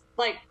just,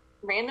 like,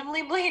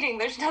 randomly bleeding.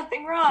 There's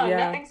nothing wrong.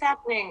 Nothing's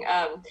happening.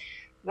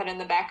 But in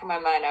the back of my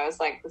mind, I was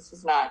like, this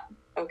is not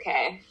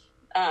okay.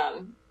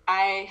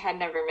 I had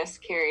never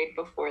miscarried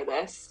before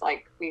this,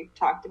 like we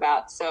talked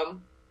about. So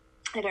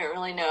I didn't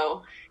really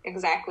know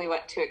exactly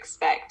what to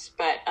expect.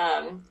 But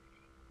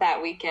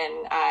that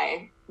weekend,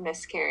 I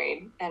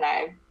miscarried, and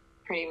I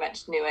pretty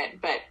much knew it.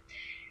 But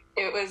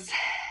it was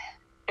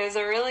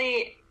a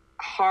really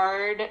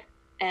hard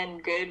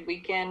and good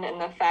weekend in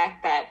the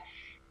fact that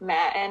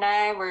Matt and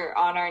I were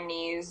on our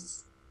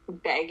knees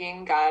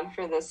begging God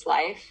for this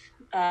life.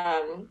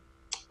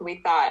 We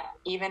thought,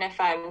 even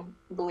if I'm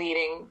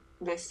bleeding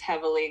this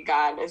heavily,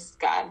 God is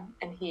God,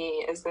 and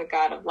He is the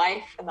God of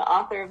life and the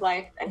author of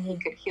life, and He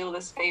could heal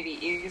this baby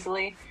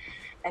easily.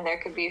 And there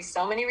could be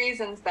so many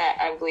reasons that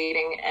I'm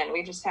bleeding, and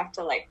we just have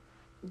to, like,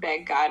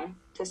 beg God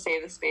to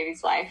save this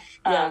baby's life.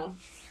 And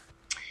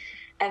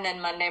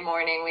then Monday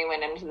morning, we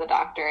went into the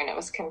doctor, and it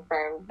was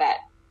confirmed that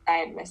I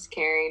had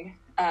miscarried.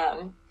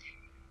 And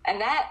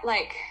that,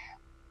 like,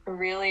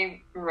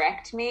 really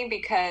wrecked me,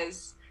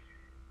 because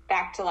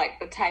back to, like,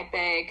 the type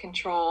A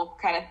control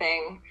kind of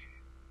thing,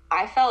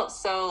 I felt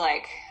so,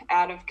 like,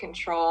 out of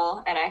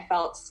control, and I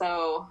felt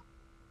so,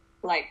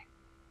 like,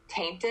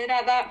 tainted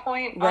at that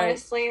point,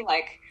 honestly.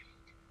 Like,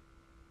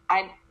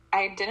 I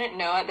didn't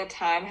know at the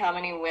time how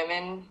many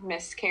women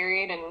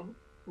miscarried and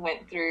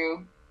went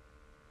through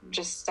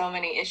just so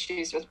many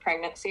issues with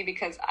pregnancy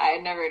because I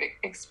had never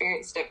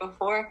experienced it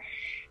before.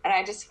 And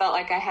I just felt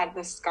like I had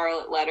this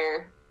scarlet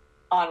letter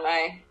on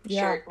my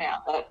shirt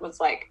now that was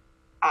like,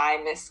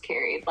 I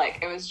miscarried. Like,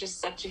 it was just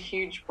such a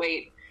huge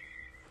weight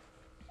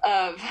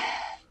of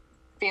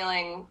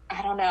feeling,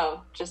 I don't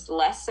know, just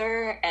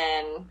lesser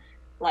and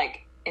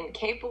like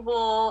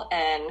incapable,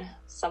 and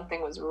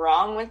something was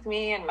wrong with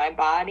me and my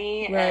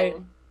body. Right.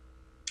 And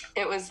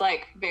it was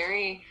like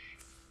very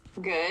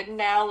good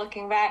now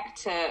looking back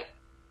to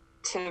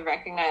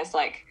recognize,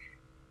 like,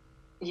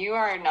 you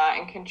are not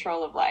in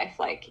control of life.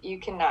 Like, you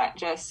cannot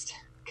just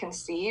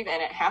conceive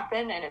and it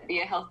happen and it be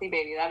a healthy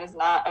baby. That is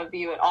not of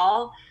you at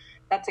all.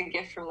 That's a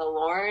gift from the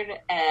Lord.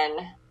 And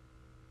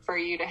for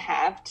you to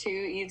have 2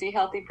 easy,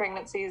 healthy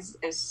pregnancies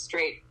is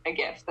straight a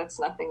gift. That's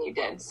nothing you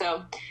did.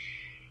 So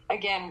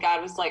again,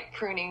 God was like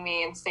pruning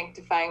me and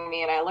sanctifying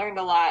me. And I learned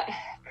a lot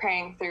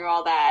praying through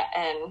all that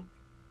and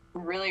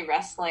really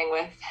wrestling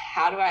with,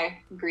 how do I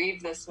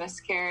grieve this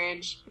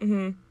miscarriage?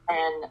 Mm-hmm.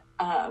 And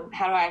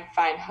how do I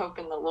find hope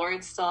in the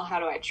Lord still? How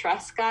do I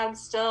trust God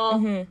still?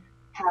 Mm-hmm.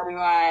 How do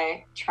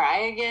I try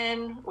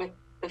again with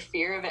the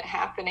fear of it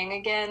happening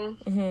again?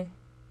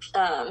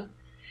 Mm-hmm.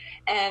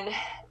 And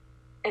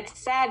it's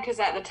sad because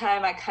at the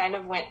time I kind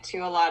of went to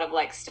a lot of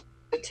like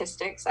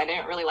statistics. I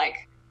didn't really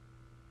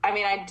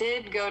I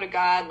did go to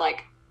God,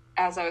 like,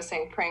 as I was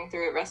saying, praying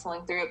through it,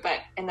 wrestling through it.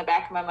 But in the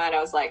back of my mind,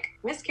 I was like,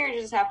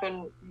 miscarriages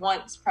happen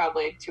once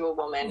probably to a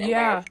woman in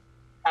their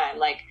time.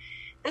 Like,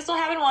 this will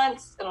happen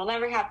once. It'll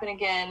never happen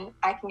again.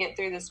 I can get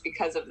through this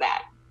because of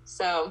that.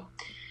 So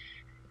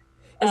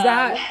is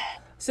that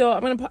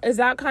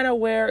kind of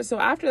where, so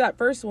after that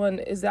first one,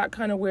 is that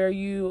kind of where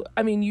you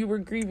were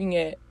grieving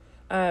it,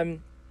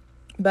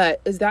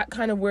 but is that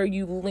kind of where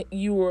you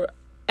were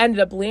ended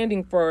up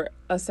landing for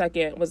a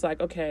second, was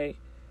like, okay,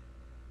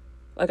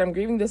 like, I'm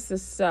grieving this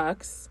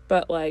sucks,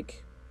 but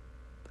like,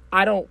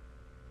 I don't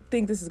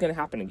think this is going to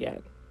happen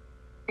again.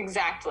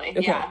 Exactly.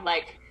 Okay. Yeah.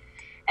 Like,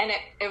 and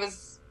it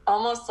was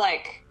almost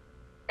like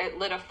it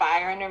lit a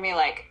fire under me.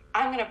 Like,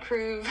 I'm going to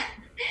prove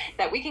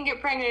that we can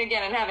get pregnant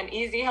again and have an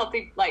easy,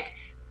 healthy, like,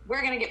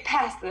 we're going to get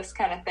past this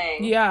kind of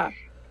thing. Yeah.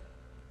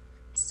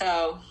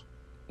 So.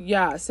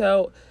 Yeah.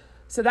 So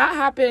that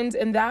happened,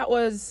 and that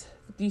was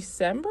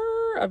December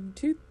of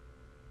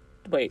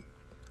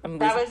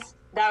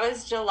That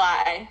was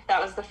July.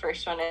 That was the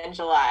first one in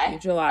July.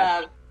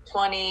 Of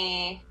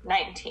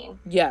 2019.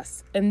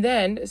 Yes. And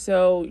then,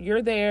 so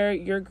you're there,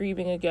 you're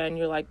grieving again.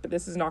 You're like, but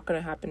this is not going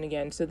to happen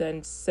again. So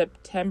then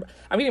September,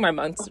 I'm getting my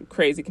months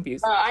crazy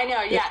confused. Oh, I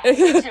know. Yeah.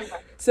 September.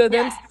 So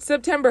then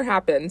September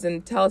happens,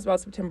 and tell us about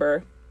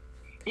September.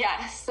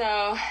 Yeah.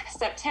 So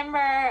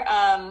September,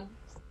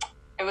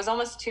 it was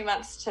almost 2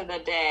 months to the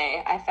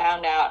day I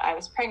found out I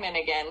was pregnant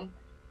again.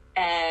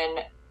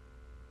 And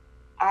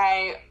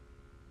I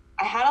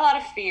had a lot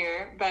of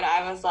fear, but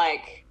I was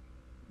like,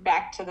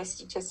 back to the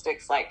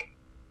statistics, like,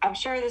 I'm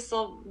sure this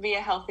will be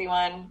a healthy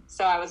one.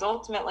 So I was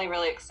ultimately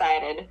really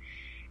excited.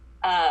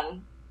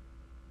 And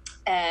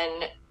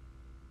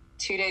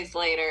 2 days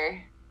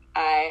later,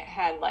 I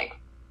had like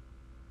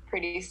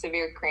pretty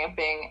severe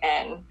cramping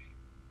and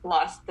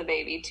lost the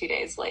baby 2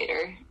 days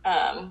later.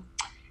 And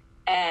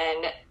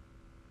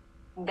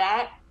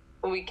that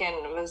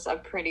weekend was a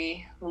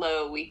pretty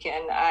low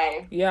weekend.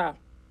 I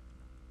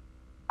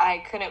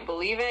couldn't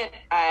believe it.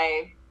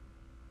 I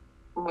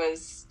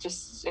was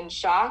just in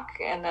shock.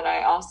 And then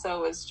I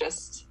also was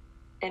just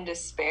in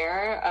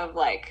despair of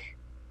like,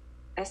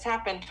 this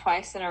happened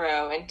twice in a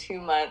row in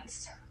 2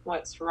 months.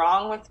 What's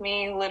wrong with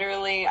me?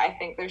 Literally, I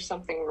think there's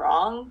something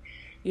wrong.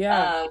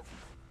 Yeah.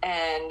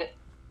 And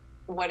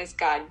what is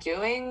God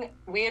doing?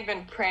 We had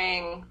been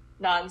praying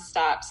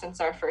nonstop since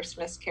our first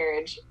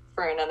miscarriage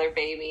for another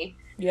baby.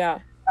 Yeah.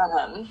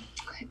 And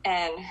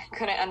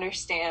couldn't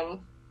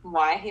understand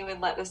why he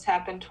would let this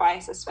happen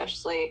twice,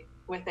 especially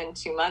within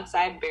 2 months.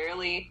 I had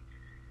barely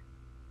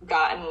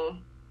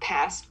gotten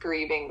past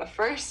grieving the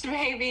first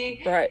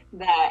baby. Right.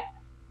 That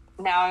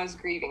now I was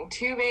grieving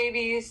 2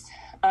 babies.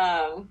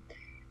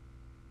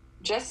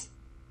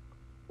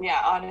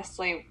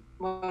 Honestly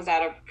was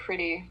at a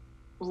pretty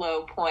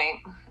low point.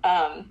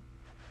 And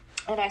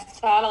I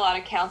sought a lot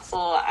of counsel.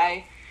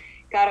 I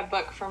got a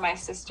book from my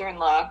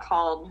sister-in-law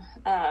called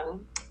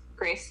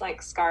Grace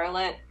Like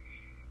Scarlet,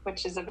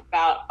 which is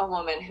about a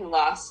woman who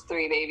lost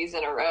 3 babies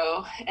in a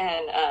row,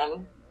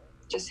 and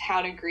just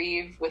how to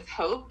grieve with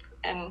hope.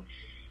 And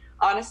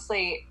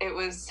honestly, it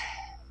was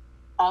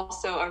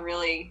also a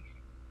really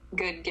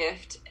good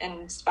gift,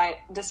 and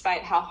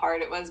despite how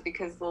hard it was,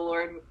 because the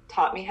Lord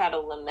taught me how to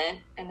lament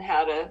and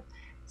how to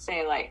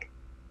say, like,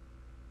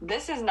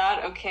 this is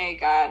not okay,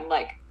 God.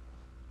 Like,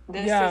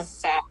 this is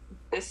sad.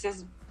 This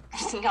is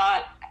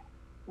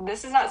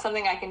not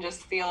something I can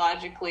just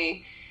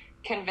theologically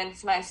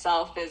convince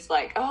myself is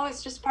like, oh,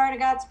 it's just part of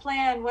God's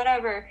plan,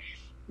 whatever.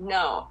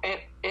 No,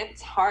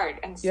 it's hard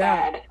and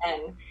sad,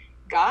 and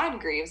God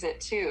grieves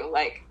it too.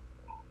 Like,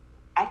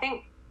 I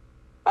think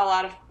a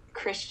lot of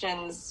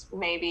Christians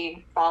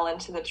maybe fall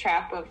into the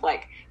trap of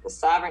like the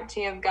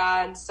sovereignty of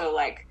God. So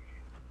like,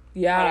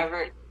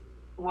 Yeah.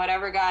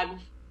 Whatever God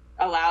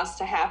allows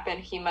to happen,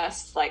 he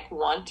must like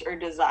want or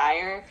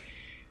desire.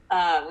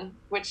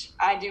 Which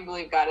I do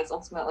believe God is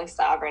ultimately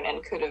sovereign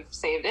and could have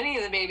saved any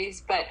of the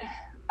babies. But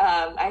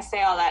I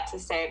say all that to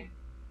say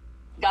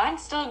God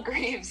still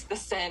grieves the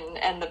sin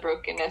and the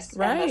brokenness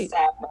and the Right.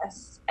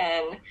 sadness.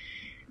 And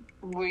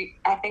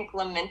I think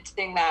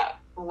lamenting that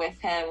with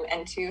him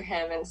and to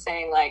him and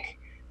saying like,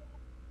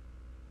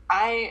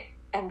 I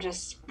am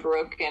just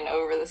broken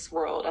over this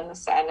world and the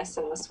sadness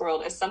in this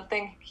world is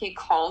something he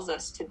calls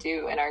us to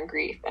do in our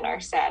grief and our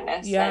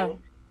sadness. Yeah. And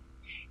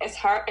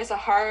it's a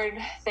hard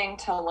thing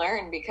to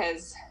learn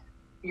because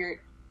you're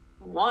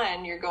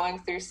going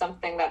through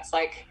something that's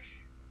like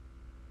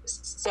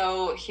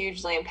so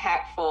hugely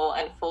impactful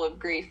and full of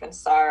grief and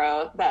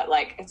sorrow that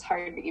like it's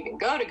hard to even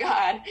go to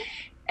God.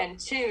 And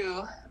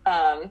two,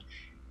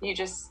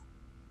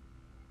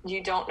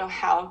 you don't know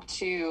how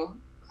to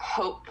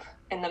hope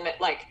in the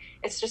like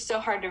it's just so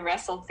hard to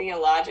wrestle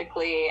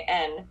theologically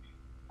and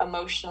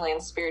emotionally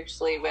and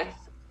spiritually with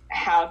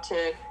how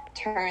to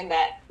turn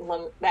that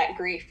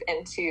grief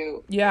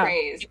into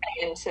praise,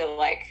 into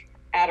like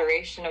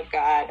adoration of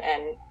God.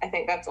 And I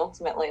think that's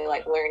ultimately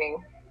like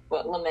learning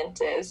what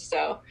lament is.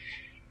 So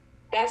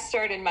that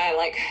started my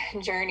like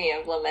journey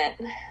of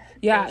lament.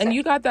 Yeah, and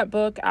you got that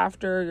book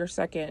after your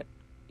second.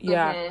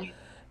 Yeah. Mm-hmm.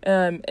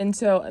 And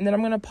then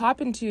I'm going to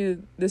pop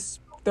into this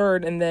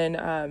third, and then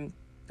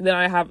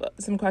I have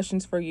some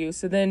questions for you.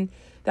 So then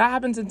that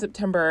happens in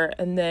September,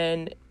 and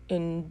then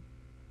in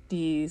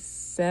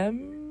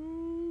December?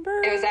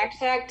 It was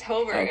actually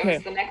October. Okay. It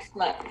was the next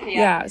month.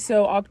 Yeah,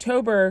 so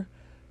October,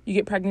 you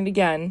get pregnant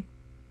again.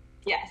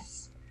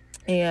 Yes.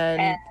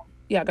 And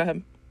yeah, go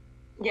ahead.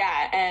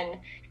 Yeah, and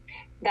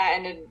that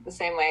ended the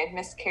same way.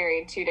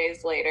 Miscarried 2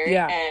 days later.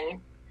 Yeah.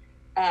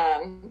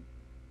 And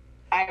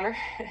I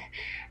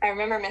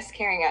remember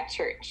miscarrying at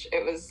church.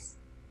 It was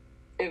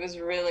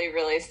really,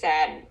 really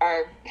sad.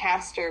 Our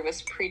pastor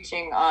was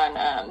preaching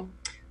on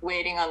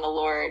waiting on the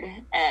Lord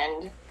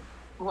and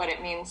what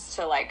it means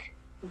to like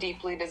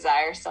deeply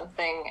desire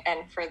something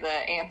and for the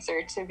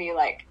answer to be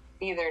like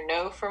either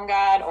no from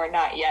God or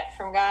not yet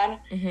from God.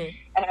 Mm-hmm.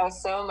 And I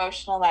was so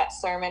emotional that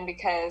sermon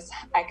because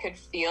I could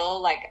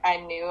feel like I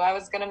knew I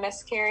was going to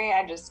miscarry.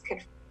 I just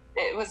could.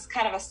 It was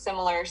kind of a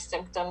similar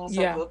symptoms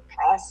of the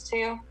past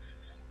two.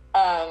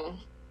 And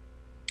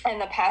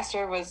the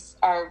pastor was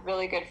our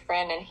really good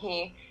friend, and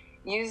he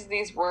used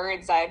these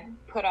words I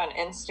put on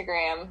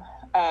Instagram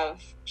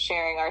of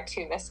sharing our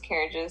 2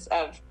 miscarriages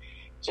of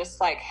just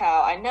like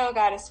how I know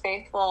God is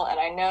faithful and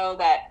I know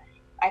that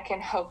I can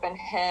hope in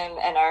him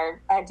and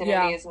our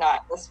identity is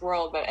not in this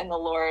world but in the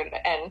Lord.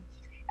 And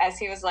as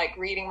he was like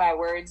reading my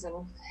words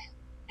in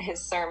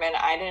his sermon,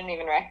 I didn't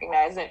even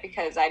recognize it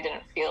because I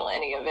didn't feel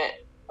any of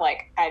it.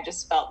 Like I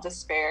just felt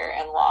despair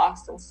and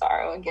loss and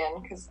sorrow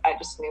again because I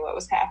just knew what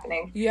was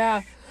happening.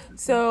 Yeah.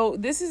 So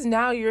this is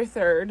now your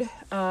third.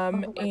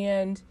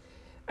 And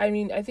I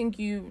mean, I think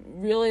you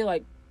really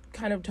like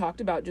kind of talked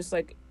about just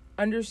like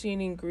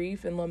understanding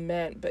grief and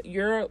lament, but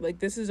you're like,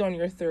 this is on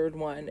your third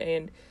one.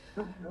 And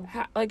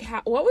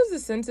what was the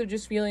sense of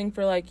just feeling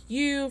for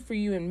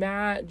you and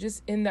Matt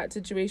just in that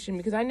situation?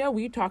 Because I know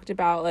we talked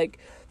about like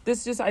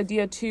this just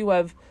idea too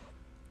of,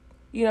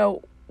 you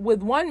know,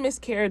 with one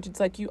miscarriage, it's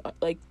like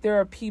there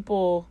are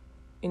people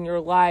in your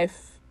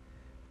life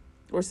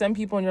or some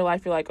people in your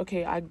life, you're like,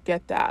 okay, I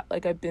get that.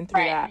 Like I've been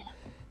through that.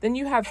 Then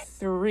you have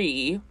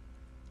 3,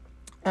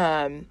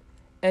 and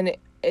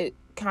it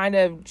kind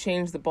of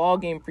changed the ball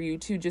game for you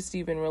too, just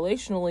even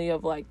relationally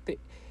of like,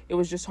 it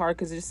was just hard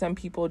because there's some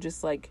people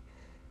just like,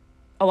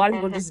 a lot of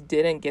people just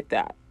didn't get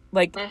that.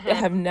 Like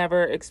have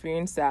never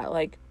experienced that.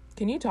 Like,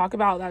 can you talk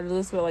about that a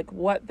little bit, like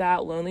what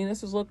that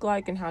loneliness was look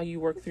like and how you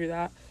worked through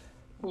that?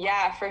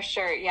 Yeah, for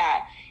sure.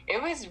 Yeah.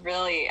 It was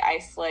really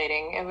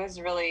isolating. It was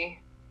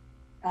really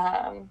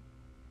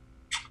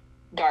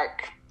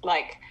dark.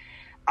 Like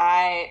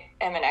I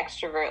am an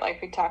extrovert,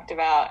 like we talked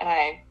about, and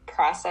I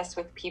process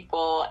with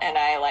people and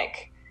I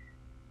like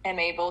am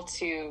able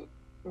to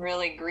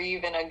really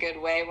grieve in a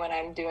good way when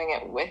I'm doing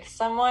it with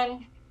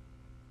someone.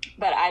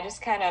 But I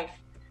just kind of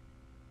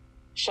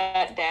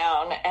shut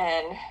down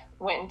and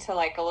went into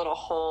like a little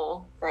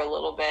hole for a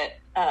little bit.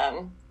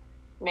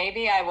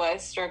 Maybe I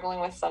was struggling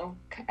with some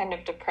kind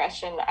of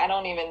depression. I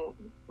don't even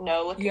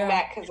know looking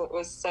back because it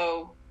was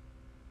so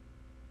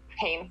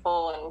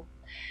painful and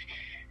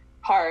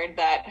hard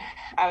that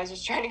I was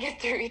just trying to get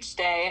through each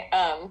day.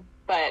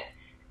 But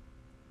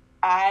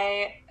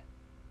I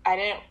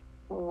didn't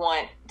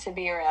want to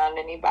be around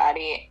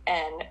anybody.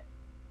 And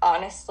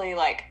honestly,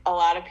 like a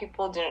lot of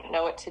people didn't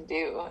know what to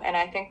do. And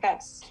I think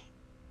that's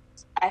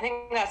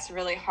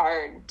really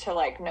hard to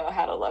like know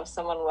how to love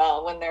someone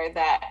well when they're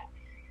that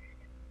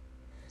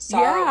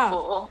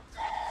sorrowful.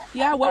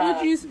 Yeah.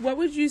 What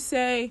would you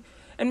say?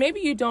 And maybe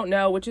you don't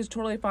know, which is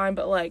totally fine,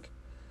 but like,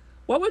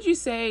 what would you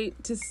say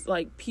to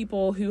like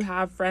people who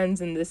have friends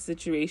in this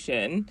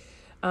situation,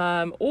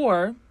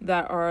 or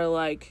that are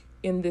like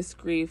in this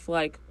grief?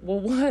 Like, well,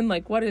 one,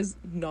 like what is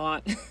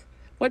not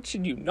what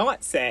should you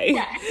not say?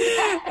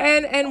 Yeah.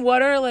 And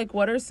what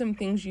are some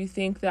things you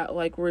think that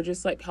like were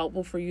just like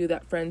helpful for you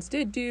that friends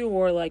did do,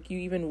 or like you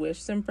even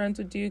wish some friends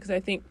would do? Because I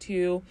think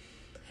too,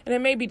 and it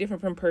may be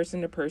different from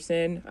person to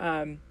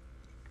person,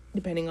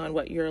 depending on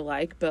what you're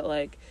like, but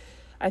like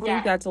I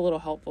think that's a little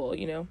helpful,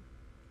 you know?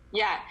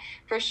 Yeah,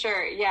 for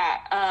sure. Yeah.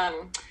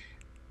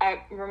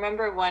 I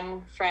remember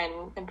one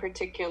friend in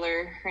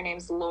particular, her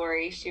name's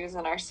Lori. She was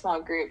in our small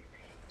group.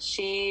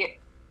 She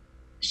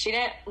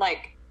didn't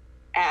like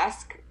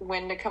ask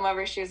when to come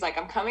over. She was like,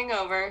 I'm coming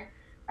over.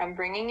 I'm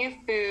bringing you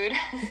food.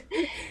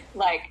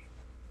 Like,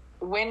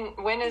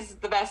 when is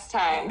the best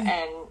time?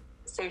 And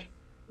so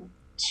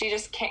she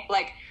just came,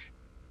 like,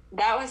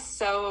 that was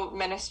so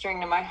ministering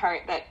to my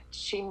heart that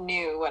she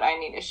knew what I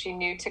needed. She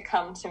knew to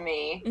come to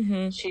me.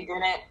 Mm-hmm. She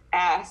didn't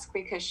ask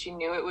because she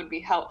knew it would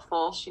be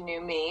helpful. She knew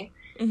me.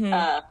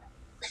 Mm-hmm.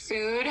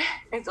 Food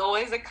is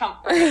always a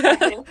comfort.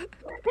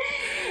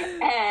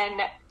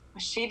 And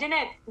she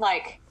didn't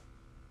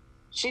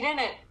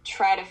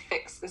try to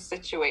fix the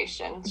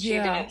situation. She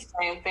didn't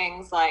say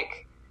things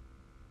like,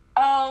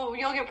 oh,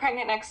 you'll get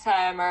pregnant next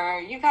time, or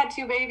you've had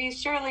 2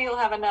 babies, surely you'll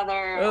have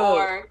another. Oh.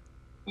 Or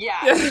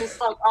just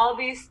like all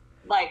these,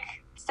 like,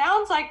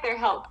 sounds like they're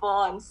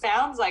helpful and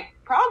sounds like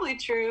probably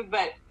true,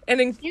 but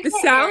it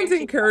sounds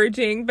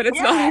encouraging, but it's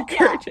not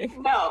encouraging.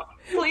 Yeah. No,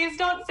 please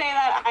don't say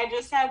that. I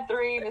just had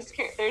 3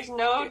 miscarriages. There's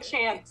no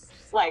chance,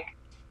 like,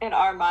 in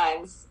our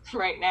minds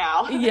right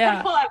now.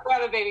 Yeah. We'll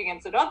have a baby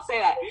again, so don't say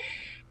that.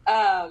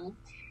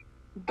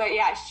 But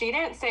yeah, she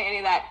didn't say any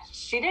of that.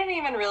 She didn't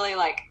even really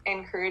like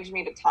encourage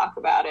me to talk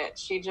about it.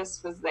 She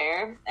just was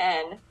there,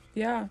 and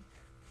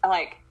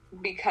like,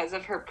 because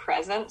of her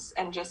presence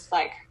and just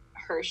like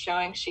her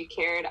showing she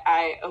cared,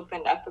 I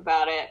opened up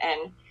about it,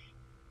 and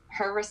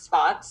her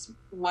response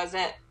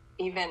wasn't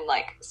even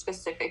like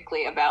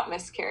specifically about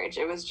miscarriage.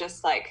 It was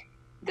just like,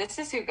 this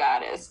is who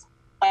God is.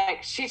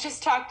 Like, she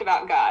just talked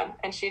about God,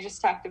 and she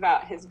just talked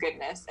about his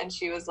goodness, and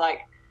she was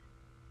like,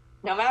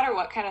 no matter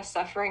what kind of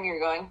suffering you're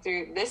going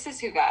through, this is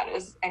who God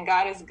is, and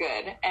God is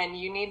good, and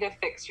you need to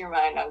fix your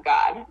mind on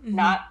God,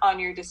 not on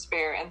your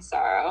despair and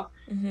sorrow,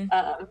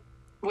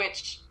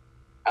 which,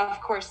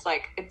 of course,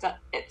 like,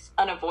 it's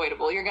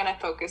unavoidable. You're going to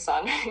focus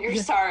on your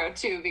sorrow,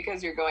 too,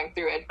 because you're going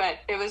through it, but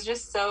it was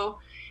just so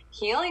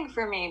healing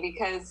for me,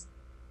 because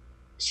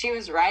she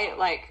was right.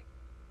 Like,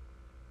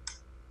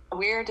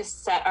 we're to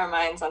set our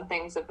minds on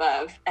things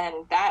above, and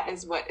that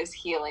is what is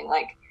healing.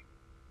 Like,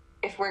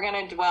 if we're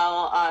going to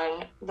dwell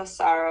on the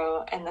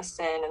sorrow and the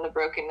sin and the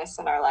brokenness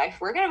in our life,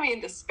 we're going to be in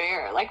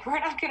despair. Like, we're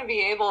not going to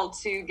be able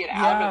to get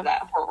out of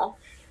that hole.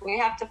 We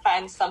have to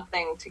find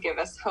something to give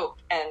us hope.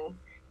 And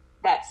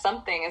that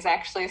something is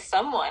actually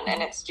someone,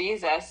 and it's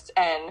Jesus.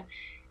 And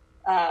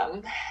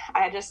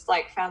I just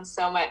like found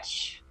so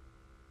much,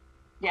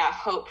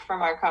 hope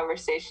from our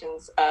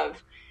conversations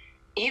of,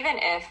 even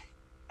if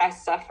I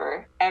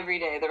suffer every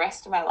day, the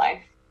rest of my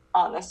life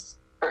on this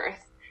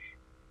earth,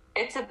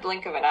 it's a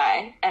blink of an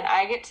eye, and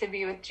I get to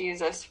be with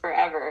Jesus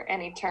forever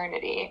in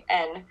eternity.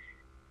 And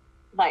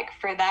like,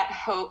 for that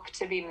hope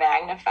to be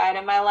magnified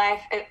in my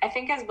life, I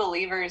think as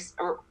believers,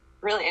 or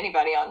really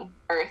anybody on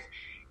earth,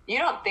 you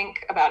don't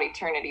think about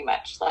eternity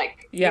much.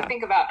 Like, you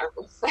think about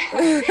earth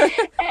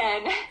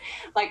and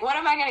like, what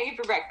am I going to eat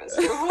for breakfast?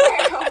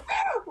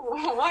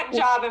 What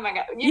job am I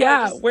going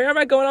to, where am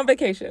I going on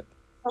vacation?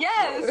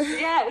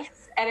 Yes.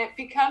 And it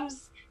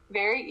becomes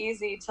very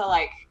easy to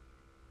like,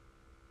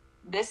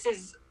 this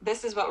is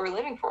what we're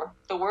living for,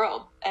 the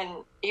world. And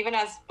even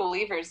as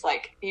believers,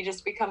 like, you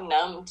just become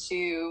numb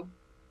to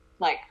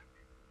like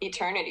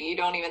eternity. You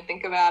don't even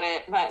think about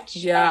it much.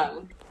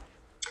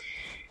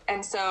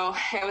 And so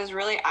it was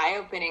really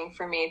eye-opening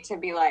for me to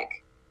be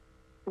like,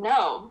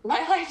 no,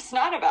 my life's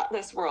not about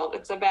this world.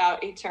 It's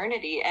about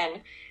eternity.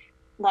 And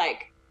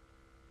like,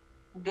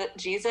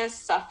 Jesus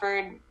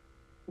suffered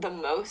the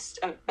most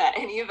that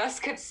any of us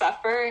could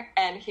suffer,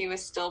 and he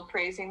was still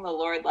praising the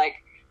Lord.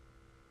 Like,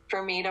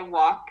 for me to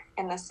walk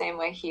in the same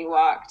way he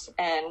walked,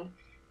 and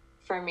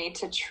for me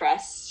to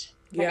trust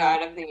the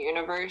God of the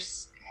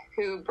universe,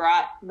 who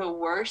brought the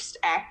worst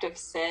act of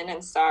sin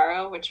and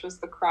sorrow, which was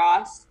the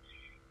cross,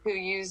 who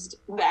used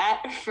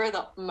that for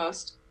the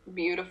most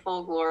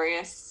beautiful,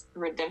 glorious,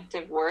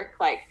 redemptive work.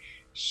 Like,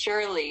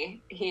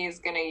 surely he's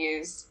going to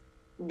use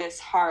this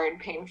hard,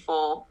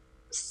 painful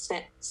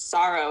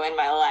sorrow in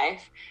my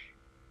life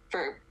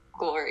for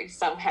glory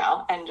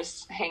somehow, and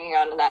just hanging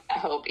on to that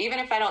hope, even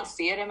if I don't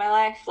see it in my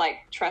life, like,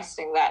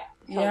 trusting that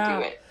he'll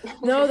do it.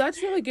 No,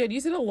 that's really good.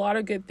 You said a lot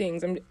of good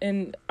things,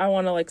 and I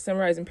want to like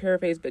summarize and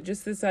paraphrase, but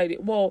just this idea,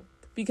 well,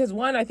 because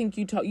one, I think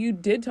you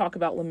did talk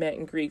about lament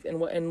and grief,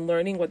 and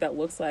learning what that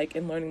looks like,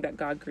 and learning that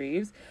God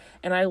grieves,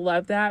 and I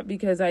love that,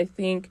 because I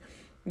think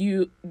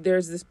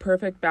there's this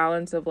perfect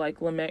balance of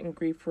like lament and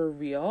grief for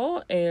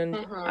real.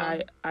 And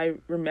I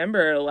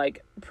remember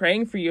like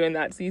praying for you in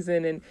that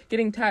season and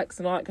getting texts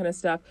and all that kind of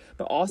stuff,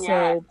 but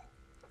also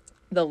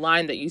the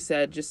line that you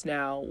said just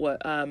now,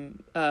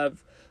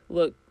 of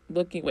look,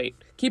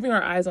 keeping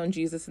our eyes on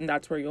Jesus, and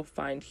that's where you'll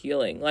find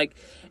healing. Like,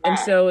 and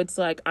so it's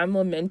like, I'm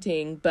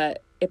lamenting,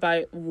 but if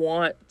I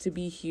want to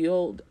be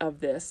healed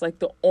of this, like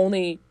the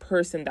only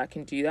person that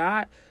can do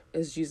that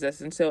is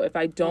Jesus. And so if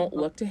I don't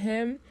look to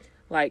him,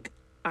 like,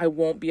 I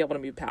won't be able to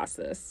move past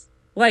this.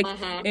 Like,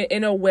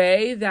 in a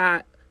way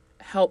that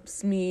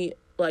helps me,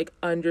 like,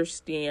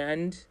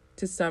 understand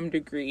to some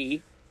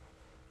degree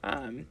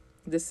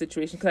this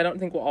situation, because I don't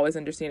think we'll always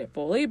understand it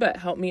fully, but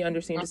help me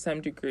understand to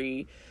some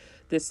degree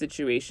this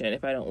situation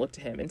if I don't look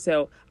to him. And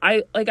so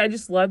I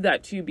just love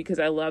that too, because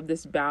I love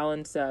this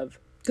balance of,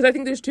 because I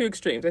think there's two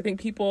extremes. I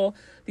think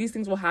these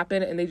things will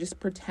happen and they just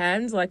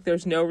pretend like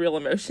there's no real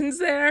emotions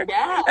there.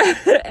 Yeah.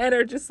 And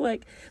are just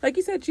like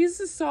you said, Jesus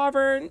is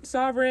sovereign.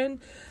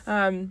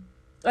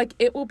 Like,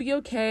 it will be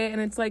okay. And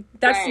it's like,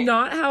 that's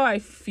not how I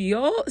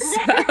feel.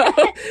 So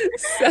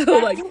that's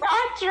like,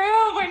 not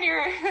true when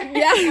you're going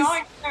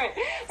through it.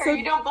 Or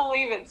you don't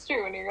believe it's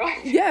true when you're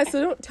going through it. Yeah,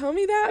 so don't tell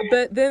me that.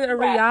 But then a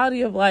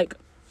reality of, like,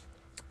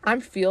 I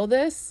feel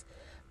this,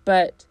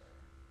 but,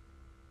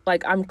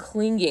 like, I'm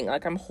clinging,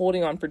 like, I'm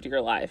holding on for dear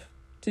life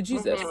to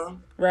Jesus,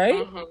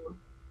 right?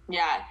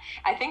 Yeah.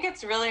 I think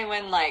it's really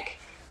when, like,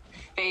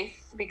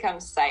 faith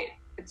becomes sight.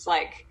 It's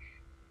like,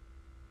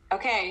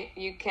 okay,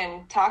 you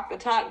can talk the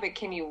talk, but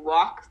can you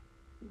walk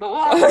the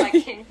walk? Like,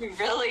 can you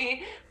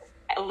really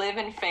live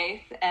in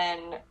faith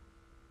and,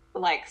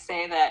 like,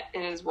 say that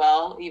it is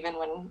well, even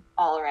when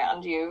all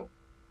around you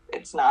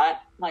it's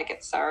not, like,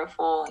 it's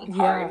sorrowful and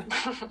hard.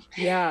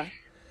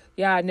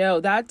 Yeah, no,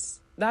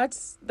 that's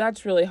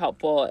really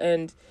helpful.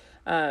 And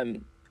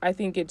I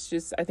think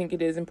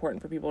it is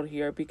important for people to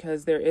hear,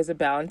 because there is a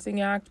balancing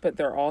act, but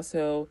there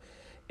also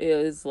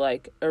is,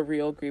 like, a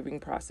real grieving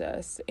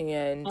process.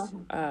 And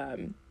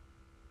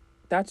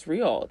that's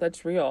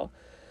real.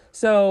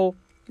 So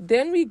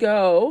then we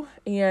go,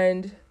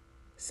 and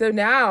so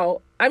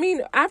now, I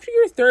mean, after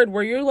your third,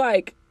 where you're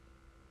like,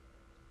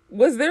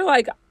 was there,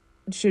 like,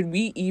 should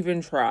we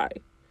even try?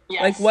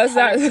 Yes. Like, was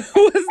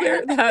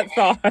there that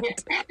thought?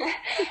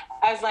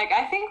 I was like,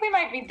 I think we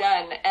might be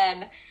done.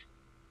 And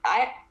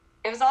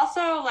it was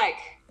also like,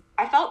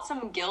 I felt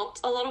some guilt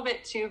a little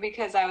bit too,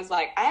 because I was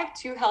like, I have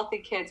 2 healthy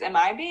kids. Am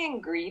I being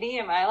greedy?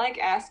 Am I, like,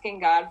 asking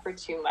God for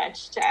too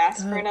much to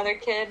ask for another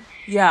kid?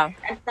 Yeah.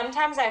 And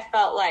sometimes I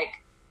felt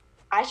like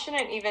I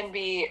shouldn't even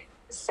be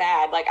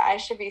sad. Like, I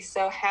should be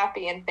so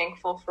happy and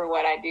thankful for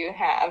what I do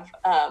have.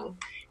 And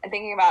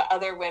thinking about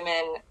other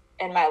women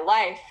in my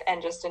life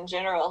and just in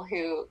general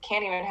who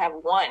can't even have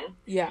one.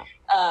 Yeah.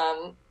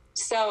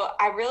 So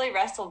I really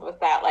wrestled with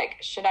that. Like,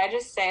 should I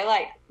just say,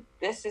 like,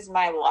 this is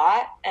my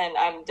lot and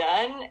I'm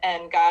done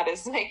and God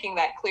is making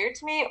that clear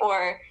to me?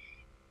 Or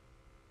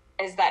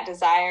is that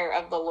desire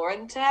of the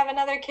Lord to have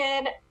another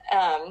kid?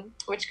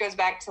 Which goes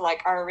back to,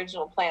 like, our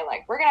original plan.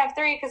 Like, we're going to have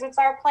 3 because it's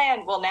our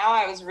plan. Well, now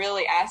I was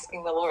really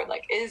asking the Lord,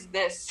 like, is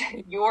this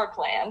your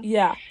plan?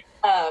 Yeah.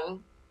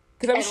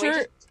 Because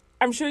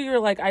I'm sure you're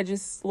like,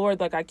 Lord,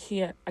 like, I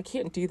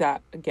can't do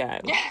that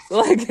again. Yes.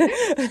 Like,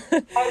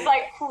 I was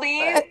like,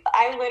 please.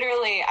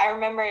 I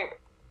remember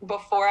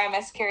before I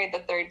miscarried the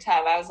 3rd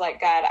time, I was like,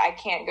 God, I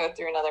can't go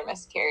through another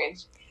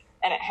miscarriage.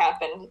 And it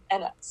happened.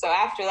 And so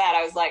after that,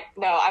 I was like,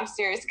 no, I'm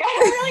serious. God, I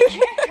really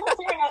can't go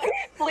through another.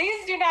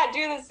 Please do not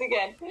do this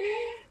again.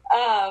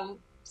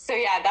 So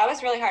yeah, that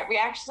was really hard. We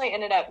actually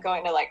ended up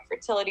going to, like,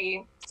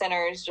 fertility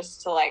centers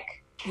just to,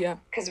 like,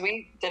 because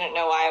we didn't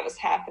know why it was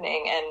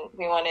happening, and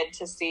we wanted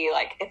to see,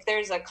 like, if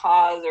there's a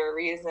cause or a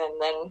reason,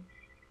 then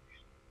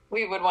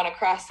we would want to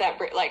cross that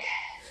bridge. Like,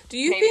 do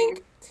you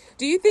think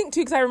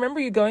too, because I remember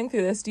you going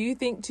through this, do you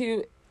think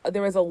too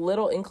there was a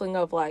little inkling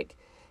of, like,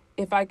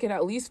 if I can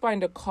at least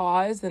find a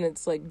cause, then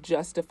it's, like,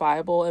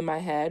 justifiable in my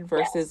head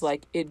versus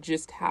like it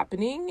just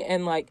happening,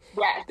 and, like,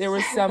 there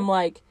was some,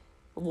 like,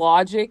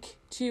 logic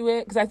to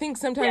it? Because I think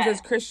sometimes as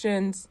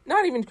Christians,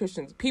 not even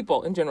Christians,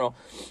 people in general,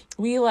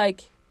 we're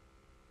like,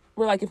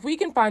 if we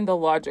can find the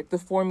logic, the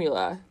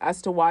formula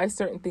as to why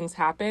certain things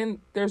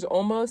happen, there's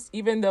almost,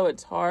 even though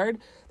it's hard,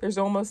 there's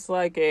almost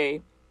like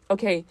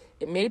okay,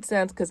 it made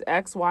sense because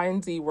X, Y,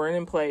 and Z weren't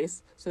in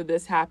place, so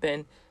this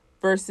happened,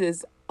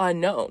 versus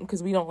unknown,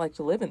 because we don't like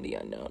to live in the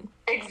unknown.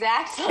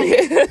 Exactly.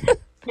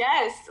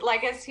 Yes,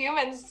 like, as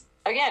humans,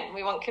 again,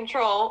 we want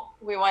control,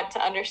 we want to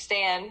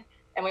understand,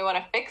 and we want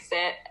to fix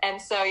it.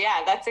 And so,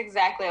 yeah, that's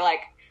exactly,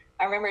 like,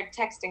 I remember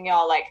texting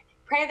y'all, like,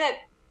 pray that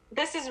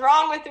this is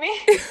wrong with me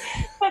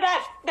so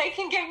that they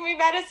can give me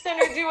medicine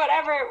or do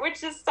whatever,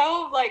 which is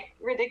so, like,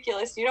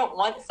 ridiculous. You don't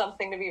want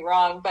something to be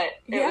wrong, but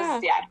it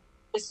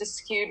was just a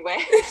skewed way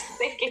of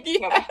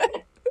thinking about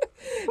it.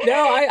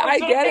 No, I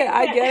get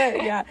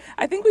it. Yeah.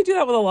 I think we do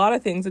that with a lot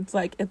of things. It's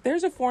like, if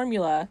there's a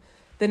formula,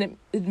 then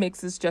it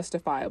makes this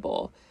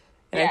justifiable.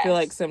 And I feel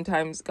like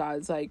sometimes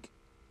God's like,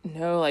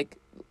 no, like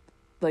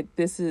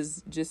this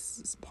is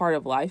just part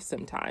of life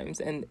sometimes.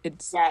 And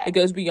it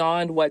goes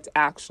beyond what's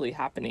actually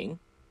happening.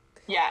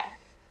 Yeah,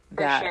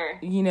 for sure.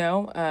 You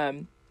know,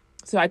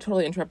 so I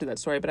totally interrupted that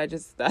story, but I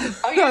just...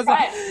 Oh, you're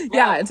fine.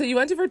 Yeah, and so you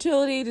went to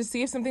fertility to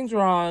see if something's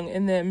wrong,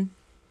 and then...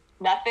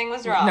 Nothing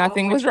was wrong.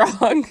 Nothing was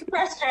wrong.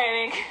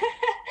 Frustrating.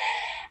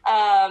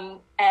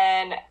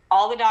 And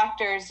all the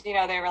doctors, you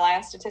know, they rely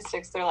on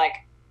statistics. They're like,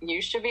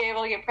 you should be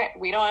able to get pregnant.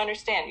 We don't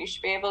understand. You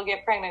should be able to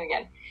get pregnant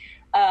again.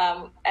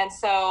 And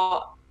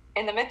so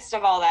in the midst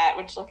of all that,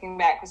 which looking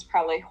back was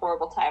probably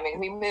horrible timing,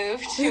 we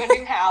moved to a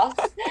new house,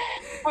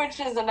 which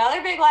is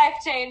another big life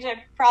change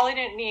I probably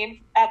didn't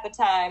need at the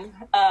time.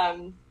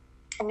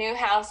 A new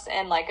house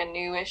in like a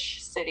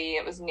newish city.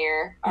 It was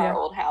near our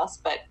old house,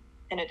 but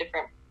in a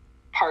different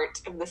part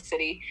of the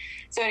city.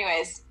 So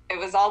anyways, it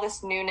was all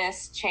this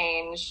newness,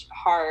 change,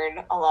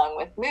 hard, along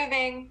with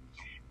moving.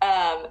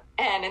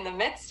 And in the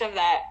midst of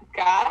that,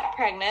 got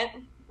pregnant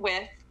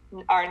with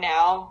our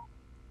now,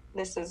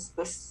 this is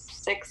the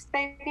sixth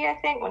baby, I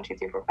think. 1, 2,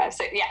 3, 4, 5,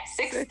 6. Yeah,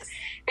 sixth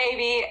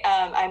baby.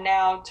 I'm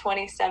now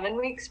 27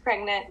 weeks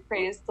pregnant.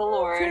 Praise the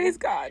Lord. Praise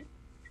God.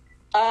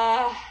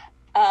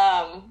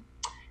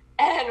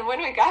 And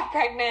when we got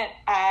pregnant,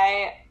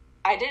 I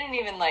didn't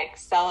even like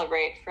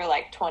celebrate for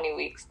like 20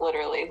 weeks,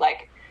 literally.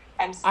 Like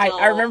I'm still.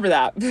 I remember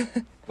that.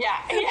 Yeah.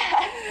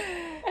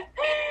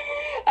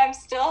 I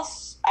still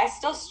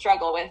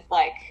struggle with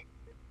like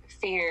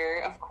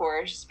fear, of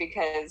course,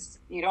 because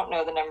you don't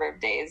know the number of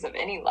days of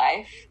any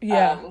life.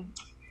 Yeah.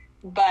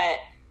 But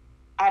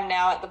I'm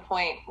now at the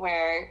point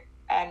where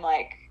I'm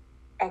like,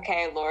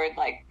 okay, Lord,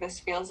 like this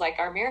feels like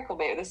our miracle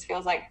baby. This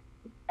feels like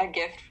a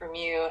gift from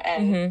you,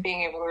 and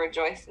being able to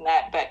rejoice in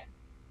that. But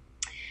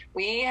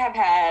we have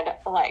had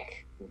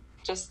like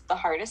just the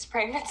hardest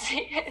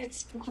pregnancy.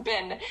 It's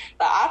been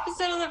the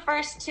opposite of the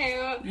first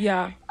two.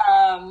 Yeah.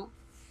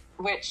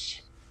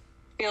 Which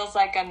feels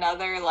like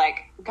another,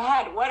 like,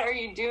 God, what are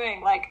you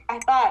doing? Like, I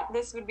thought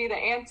this would be the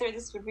answer.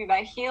 This would be my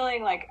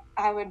healing. Like,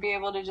 I would be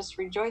able to just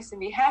rejoice and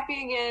be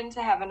happy again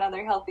to have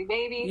another healthy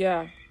baby.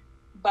 Yeah.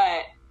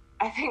 But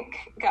I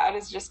think God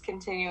is just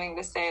continuing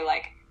to say,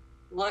 like,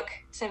 look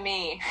to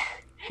me.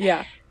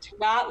 Yeah. Do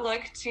not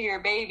look to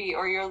your baby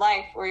or your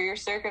life or your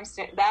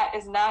circumstance. That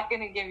is not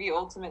going to give you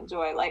ultimate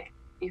joy. Like,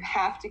 you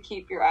have to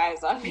keep your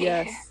eyes on me.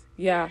 Yes.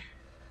 Yeah.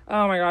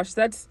 Oh my gosh,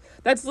 that's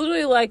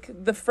literally like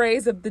the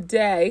phrase of the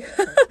day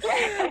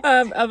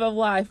of a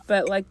life.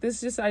 But like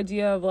this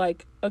idea of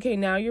like, okay,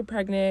 now you're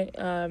pregnant,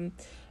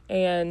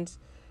 and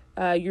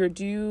you're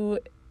due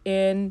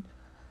in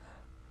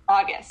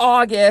August.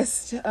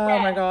 Oh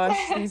my gosh,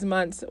 these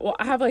months. Well,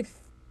 I have like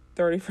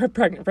 30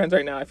 pregnant friends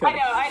right now. I feel.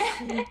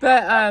 I know.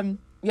 But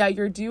yeah,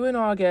 you're due in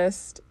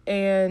August,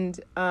 and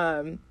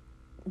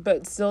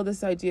but still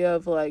this idea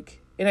of like.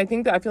 And I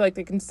think that I feel like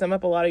they can sum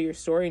up a lot of your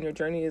story and your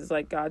journey is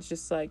like, God's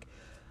just like,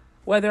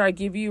 whether I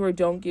give you or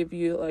don't give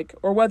you, like,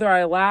 or whether I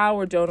allow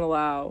or don't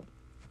allow,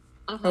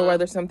 or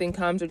whether something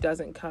comes or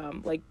doesn't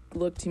come, like,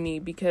 look to me,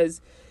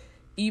 because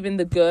even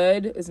the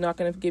good is not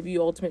going to give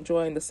you ultimate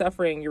joy, and the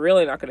suffering, you're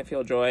really not going to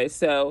feel joy.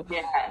 So,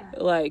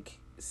 like,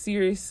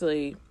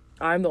 seriously,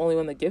 I'm the only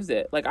one that gives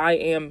it. Like, I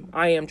am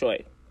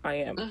joy. I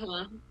am.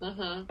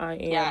 I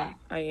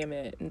am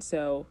it. And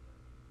so,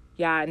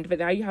 yeah, but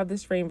now you have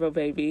this rainbow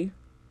baby.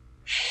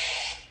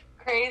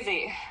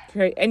 Crazy.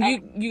 Great. And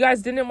you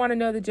guys didn't want to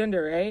know the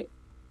gender, right?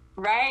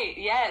 Right.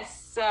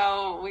 Yes.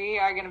 So we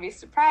are going to be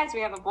surprised.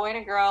 We have a boy and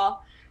a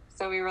girl.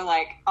 So we were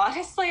like,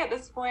 honestly, at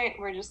this point,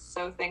 we're just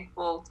so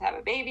thankful to have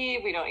a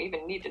baby. We don't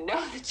even need to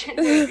know the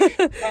gender.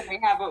 And we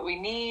have what we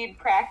need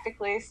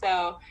practically.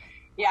 So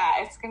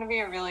yeah, it's going to be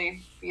a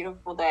really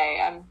beautiful day.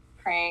 I'm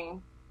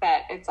praying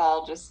that it's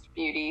all just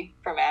beauty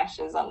from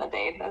ashes on the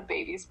day the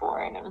baby's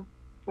born, and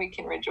we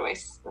can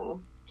rejoice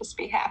and just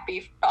be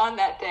happy on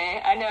that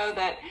day. I know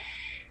that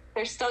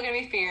there's still going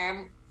to be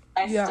fear.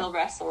 I still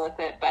wrestle with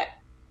it, but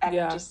I'm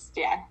just,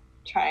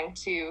 trying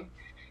to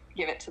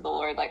give it to the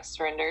Lord, like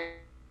surrender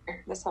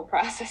this whole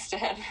process to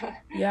him.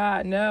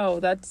 Yeah, no,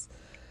 that's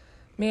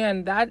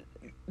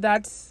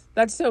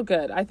so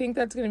good. I think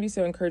that's going to be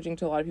so encouraging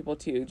to a lot of people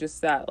too.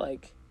 Just that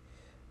like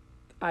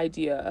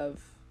idea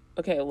of,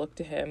 okay, look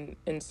to him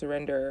and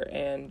surrender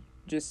and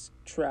just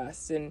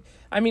trust. And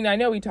I mean, I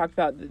know we talked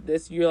about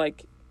this. You're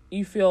like,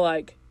 you feel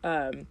like,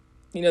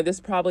 this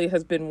probably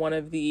has been one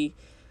of the,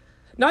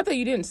 not that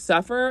you didn't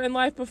suffer in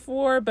life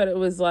before, but it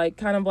was like,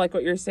 kind of like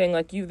what you're saying,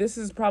 like this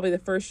is probably the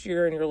first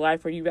year in your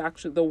life where you've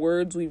actually, the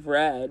words we've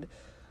read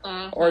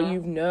or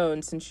you've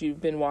known since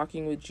you've been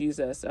walking with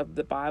Jesus of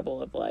the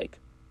Bible of like,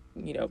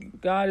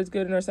 God is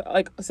good in our,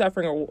 like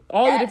suffering or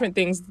all the different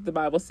things that the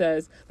Bible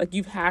says, like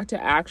you've had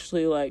to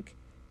actually like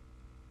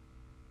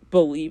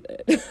believe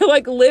it,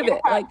 like live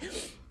it, like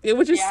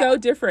which is so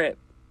different.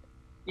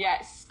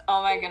 Yes.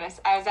 Oh my goodness.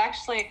 I was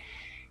actually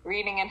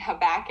reading in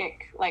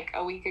Habakkuk like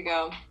a week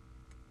ago,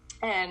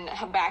 and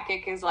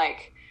Habakkuk is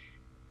like,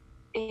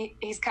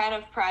 he's kind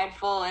of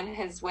prideful in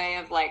his way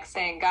of like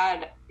saying,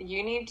 God,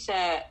 you need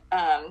to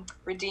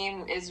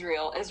redeem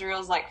Israel.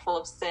 Israel's like full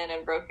of sin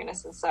and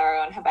brokenness and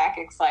sorrow. And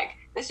Habakkuk's like,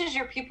 this is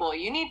your people.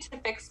 You need to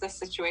fix this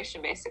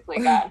situation, basically,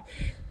 God.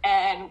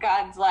 And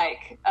God's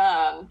like,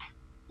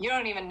 you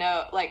don't even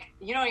know, like,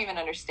 you don't even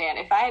understand.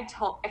 If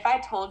I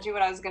told you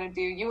what I was going to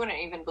do, you wouldn't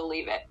even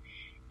believe it.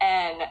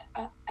 And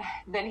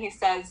then he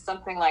says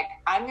something like,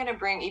 I'm going to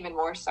bring even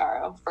more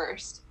sorrow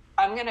first.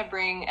 I'm going to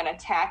bring an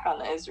attack on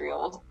the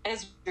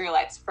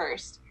Israelites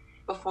first.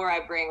 before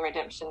I bring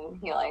redemption and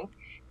healing.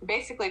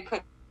 Basically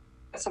put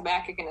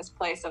Habakkuk in his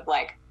place of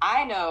like,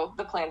 I know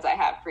the plans I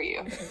have for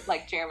you.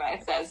 Like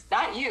Jeremiah says,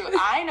 not you.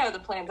 I know the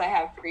plans I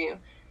have for you.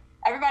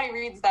 Everybody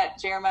reads that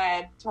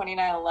Jeremiah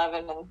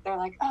 29:11 and they're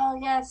like, oh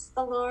yes,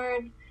 the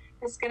Lord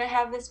is going to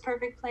have this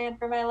perfect plan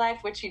for my life,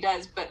 which he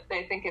does, but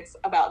they think it's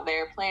about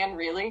their plan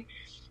really.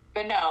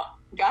 But no,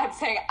 God's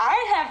saying,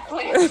 I have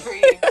plans for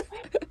you.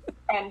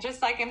 And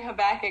just like in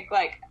Habakkuk,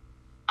 like,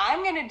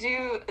 I'm going to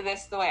do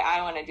this the way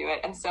I want to do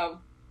it. And so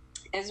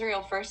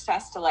Israel first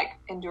has to like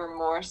endure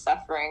more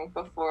suffering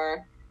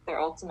before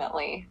they're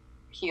ultimately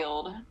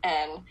healed,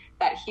 and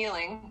that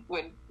healing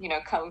would, you know,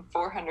 come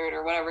 400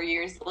 or whatever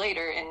years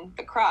later in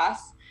the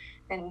cross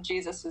and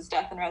Jesus's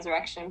death and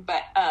resurrection.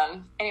 But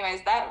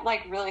anyways, that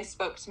like really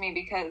spoke to me,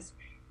 because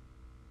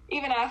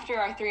even after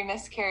our 3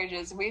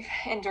 miscarriages, we've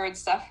endured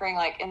suffering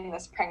like in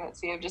this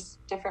pregnancy of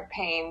just different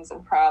pains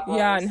and problems.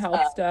 Yeah, and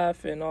health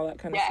stuff and all that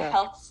kind of stuff. Yeah,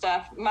 health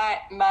stuff.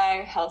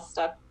 My health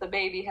stuff, the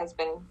baby has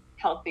been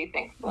healthy,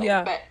 thankfully.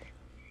 Yeah. But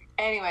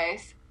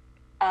anyways,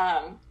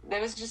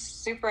 that was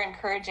just super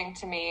encouraging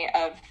to me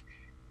of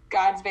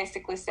God's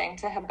basically saying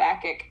to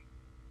Habakkuk,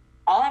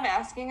 all I'm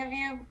asking of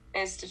you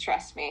is to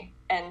trust me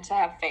and to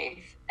have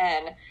faith.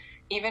 And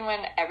even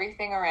when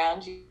everything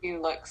around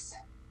you looks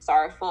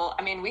sorrowful,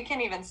 I mean, we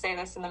can even say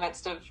this in the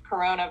midst of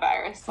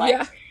coronavirus. Like,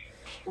 yeah.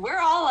 We're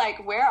all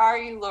like, where are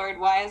you, Lord?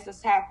 Why is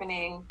this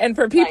happening? And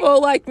for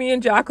people like me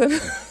and Jaclyn,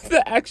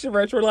 the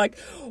extroverts, we're like,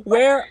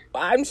 where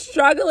I'm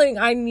struggling.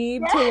 I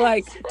need to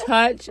like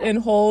touch and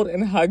hold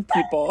and hug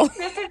people.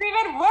 This is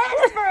even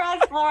worse for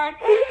us, Lord.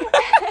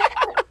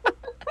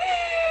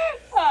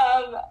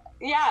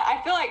 Yeah, I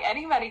feel like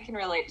anybody can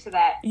relate to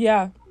that.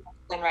 Yeah.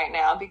 Right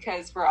now,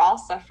 because we're all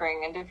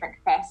suffering in different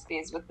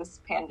capacities with this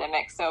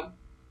pandemic. So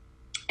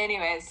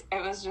anyways,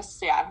 it was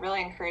just,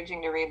 really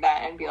encouraging to read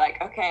that and be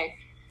like, okay,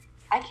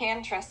 I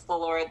can trust the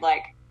Lord,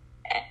 like,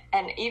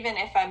 and even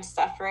if I'm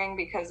suffering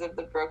because of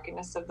the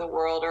brokenness of the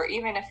world, or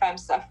even if I'm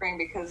suffering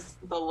because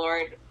the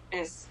Lord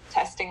is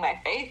testing my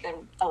faith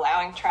and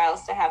allowing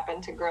trials to happen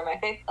to grow my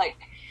faith, like,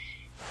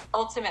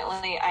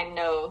 ultimately, I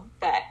know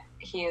that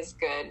he is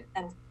good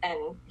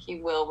and he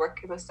will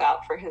work this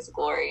out for his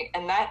glory.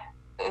 And that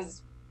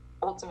is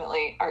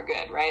ultimately our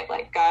good, right?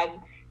 Like, God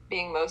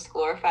being most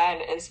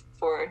glorified is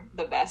for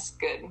the best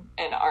good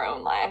in our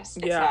own lives.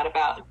 It's not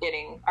about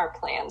getting our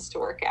plans to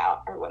work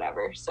out or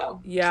whatever.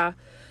 So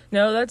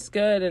no, that's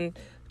good. And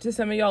to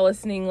some of y'all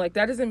listening, like,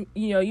 that doesn't,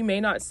 you may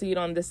not see it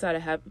on this side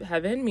of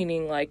heaven,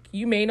 meaning like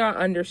you may not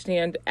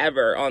understand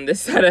ever on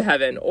this side of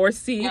heaven, or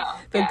see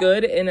the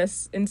good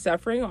in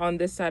suffering on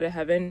this side of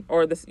heaven,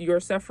 or your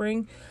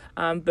suffering,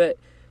 but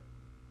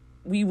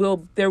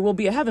there will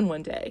be a heaven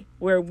one day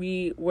where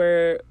we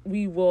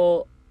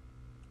will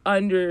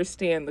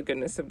understand the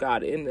goodness of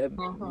God in the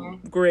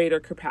greater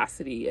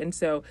capacity. And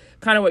so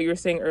kind of what you were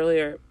saying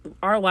earlier,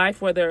 our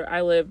life, whether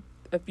I live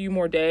a few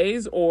more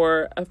days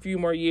or a few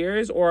more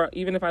years, or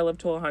even if I live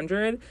till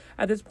 100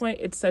 at this point,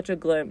 it's such a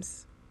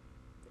glimpse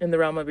in the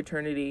realm of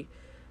eternity,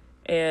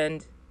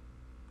 and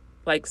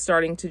like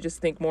starting to just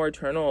think more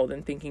eternal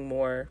than thinking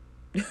more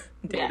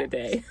day to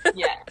day.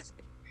 Yes.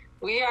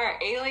 We are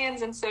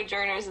aliens and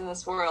sojourners in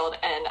this world,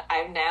 and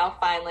I now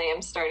finally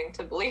am starting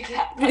to believe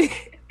that.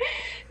 Like,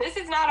 this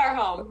is not our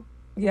home,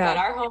 but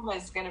our home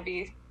is going to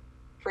be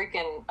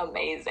freaking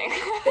amazing.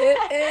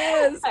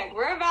 It is. Like,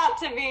 we're about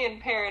to be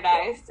in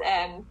paradise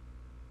and,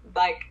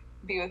 like,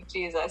 be with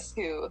Jesus,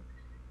 who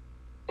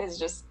is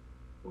just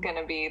going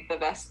to be the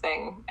best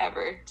thing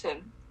ever to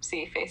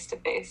see face to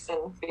face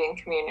and be in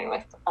communion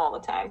with all the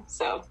time.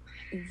 So,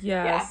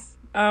 yes.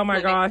 Oh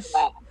my gosh.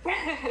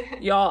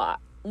 Y'all,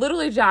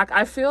 literally, Jack,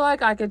 I feel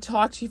like I could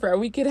talk to you forever.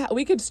 We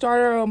could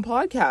start our own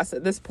podcast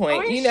at this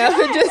point,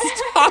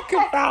 just talk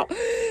about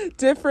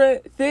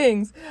different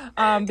things,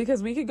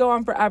 because we could go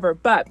on forever.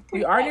 But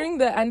we are nearing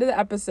the end of the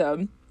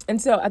episode,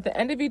 and so at the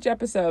end of each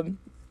episode,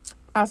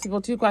 I ask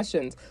people 2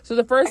 questions. So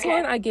the first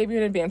one I gave you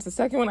in advance. The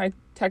second one I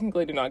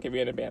technically did not give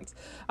you in advance.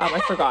 I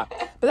forgot,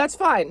 but that's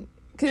fine,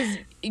 because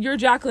you're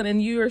Jaclyn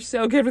and you are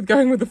so good with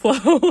going with the flow.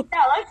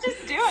 Yeah, let's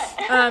just do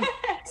it.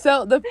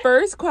 So the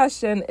first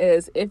question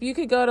is, if you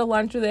could go to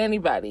lunch with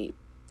anybody,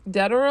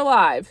 dead or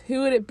alive,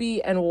 who would it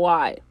be and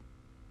why?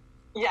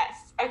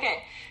 Yes.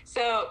 Okay.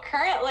 So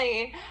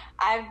currently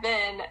I've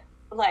been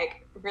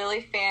like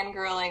really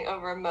fangirling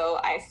over Mo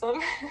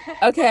Isom.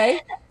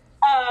 Okay.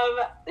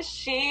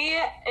 She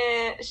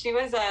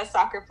was a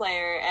soccer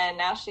player, and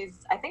now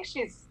I think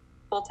she's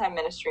full-time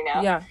ministry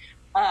now. Yeah.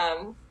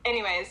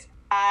 Anyways,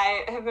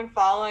 I have been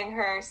following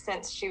her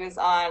since she was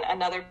on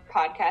another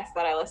podcast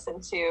that I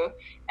listened to,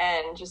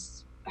 and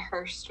just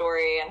her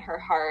story and her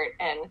heart.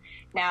 And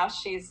now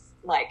she's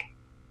like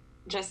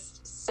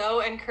just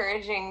so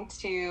encouraging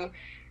to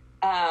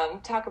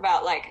talk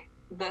about like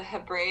the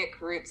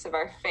Hebraic roots of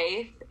our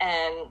faith,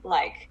 and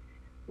like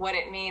what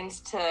it means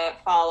to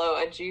follow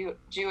a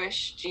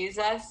Jewish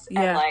Jesus,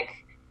 and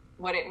like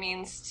what it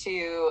means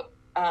to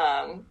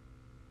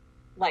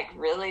like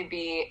really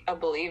be a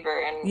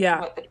believer, and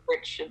what the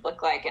church should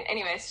look like. And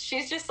anyways,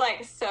 she's just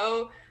like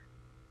so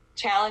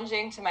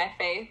challenging to my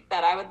faith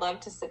that I would love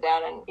to sit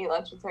down and eat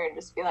lunch with her and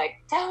just be like,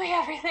 tell me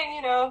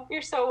everything,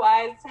 you're so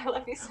wise. I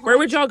love you so much. Where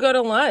would y'all go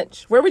to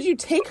lunch? Where would you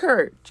take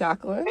her,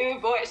 Jaclyn? Oh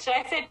boy, should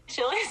I say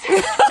Chili's?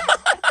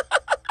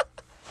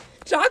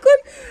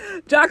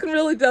 Jaclyn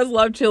really does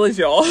love Chili's,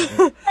 y'all.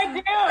 I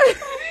do.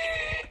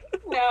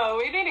 No,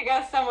 we need to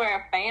go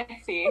somewhere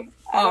fancy.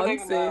 I don't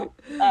even know.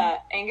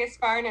 Angus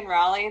Barn in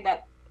Raleigh,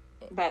 that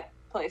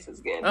place is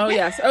good. Oh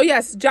yes.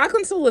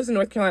 Jaclyn still lives in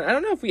North Carolina. I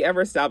don't know if we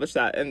ever established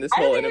that in this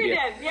whole interview. We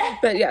did, yeah.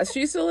 But yes,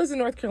 she still lives in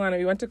North Carolina.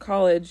 We went to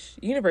college,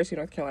 University of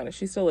North Carolina.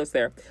 She still lives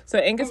there. So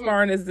Angus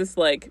Barn is this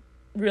like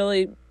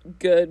really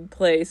good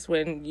place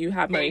when you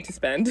have money to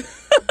spend.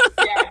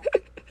 Yeah.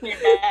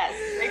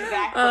 Yes,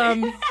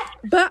 exactly.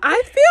 But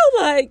I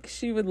feel like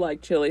she would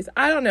like Chili's.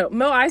 I don't know.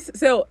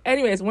 So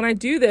anyways, when I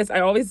do this, I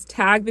always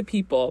tag the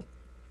people,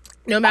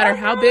 no matter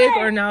how big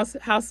or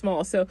how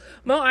small. So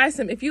Mo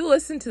Isom, if you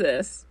listen to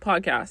this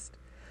podcast,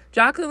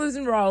 Jaclyn lives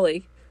in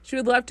Raleigh. She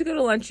would love to go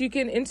to lunch. You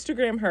can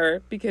Instagram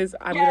her because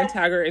I'm going to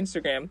tag her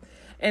Instagram.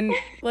 And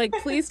like,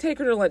 please take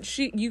her to lunch.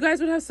 You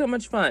guys would have so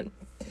much fun.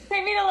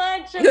 Take me to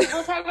lunch and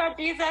we'll talk about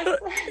Jesus.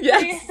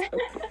 Yes.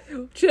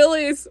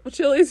 Chili's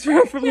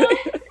from there.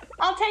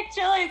 I'll take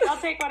Chili's. I'll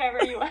take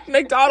whatever you want.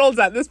 McDonald's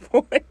at this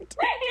point.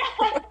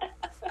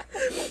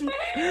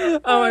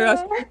 Oh my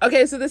gosh.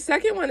 Okay, so the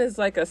second one is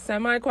like a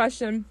semi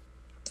question.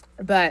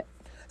 But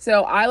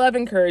so I love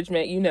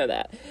encouragement, you know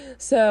that.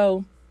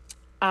 So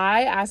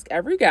I ask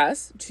every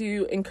guest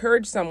to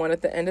encourage someone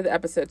at the end of the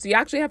episode. So you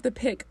actually have to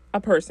pick a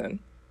person.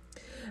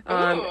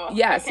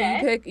 Okay.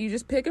 So you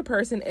just pick a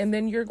person and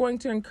then you're going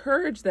to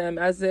encourage them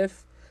as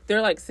if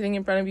they're like sitting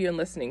in front of you and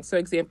listening. So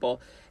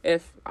example,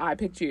 if I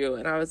picked you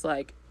and I was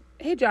like,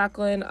 hey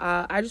Jaclyn,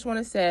 I just want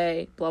to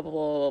say blah, blah,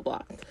 blah, blah,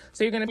 blah.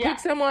 So you're going to pick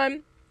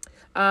someone.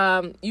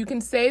 You can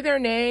say their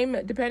name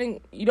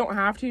you don't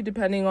have to,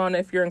 depending on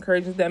if you're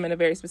encouraging them in a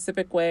very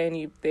specific way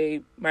and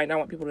they might not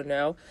want people to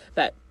know,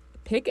 but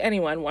pick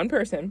anyone, one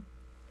person.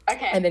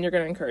 Okay. And then you're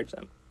going to encourage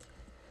them.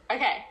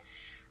 Okay.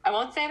 I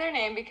won't say their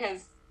name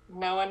because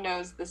no one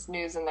knows this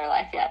news in their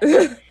life yet.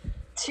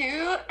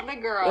 To the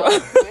girl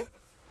who's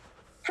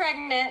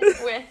pregnant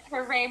with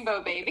her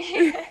rainbow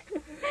baby,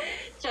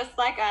 just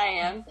like I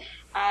am,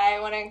 I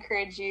want to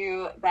encourage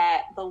you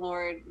that the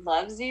Lord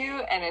loves you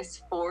and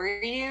is for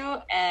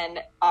you and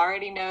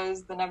already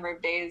knows the number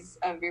of days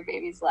of your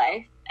baby's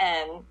life,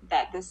 and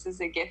that this is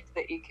a gift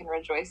that you can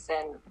rejoice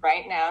in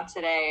right now,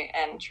 today,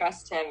 and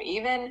trust him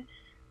even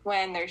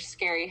when there's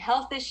scary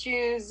health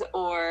issues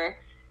or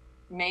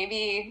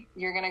maybe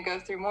you're going to go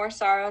through more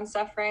sorrow and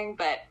suffering,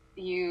 but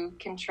you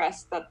can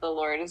trust that the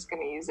Lord is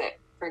going to use it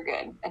for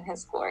good and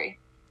his glory.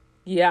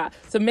 Yeah.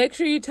 So make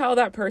sure you tell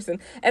that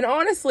person. And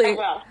honestly,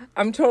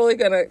 I'm totally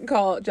going to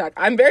call Jack.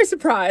 I'm very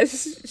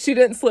surprised she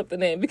didn't slip the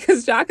name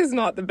because Jack is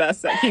not the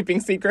best at keeping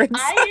secrets.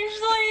 I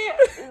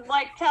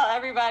usually tell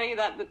everybody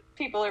that the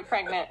people are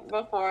pregnant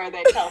before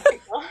they tell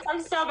people.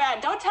 I'm so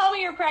bad. Don't tell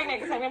me you're pregnant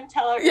because I'm going to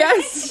tell everybody.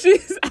 Yes,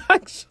 she's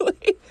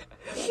actually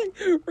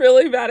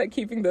really bad at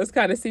keeping those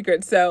kind of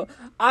secrets. So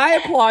I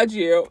applaud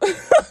you.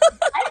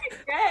 I did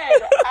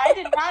good. I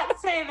did not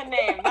say the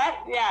name.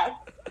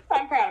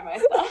 I'm proud of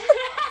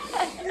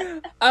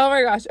myself. Oh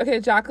my gosh. Okay,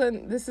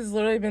 Jaclyn, this has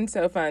literally been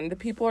so fun. The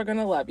people are going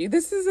to love you.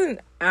 This is an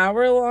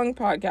hour-long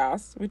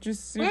podcast, which is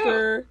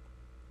super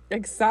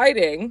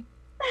exciting.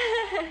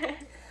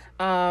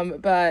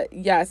 But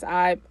yes,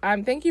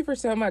 I'm thank you for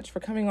so much for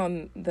coming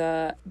on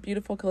the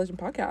Beautiful Collision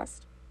podcast.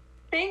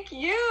 Thank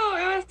you.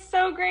 It was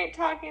so great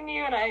talking to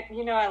you, and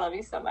I love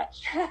you so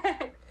much.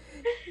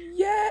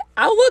 Yeah.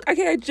 Oh, look.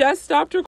 Okay, I just stopped recording.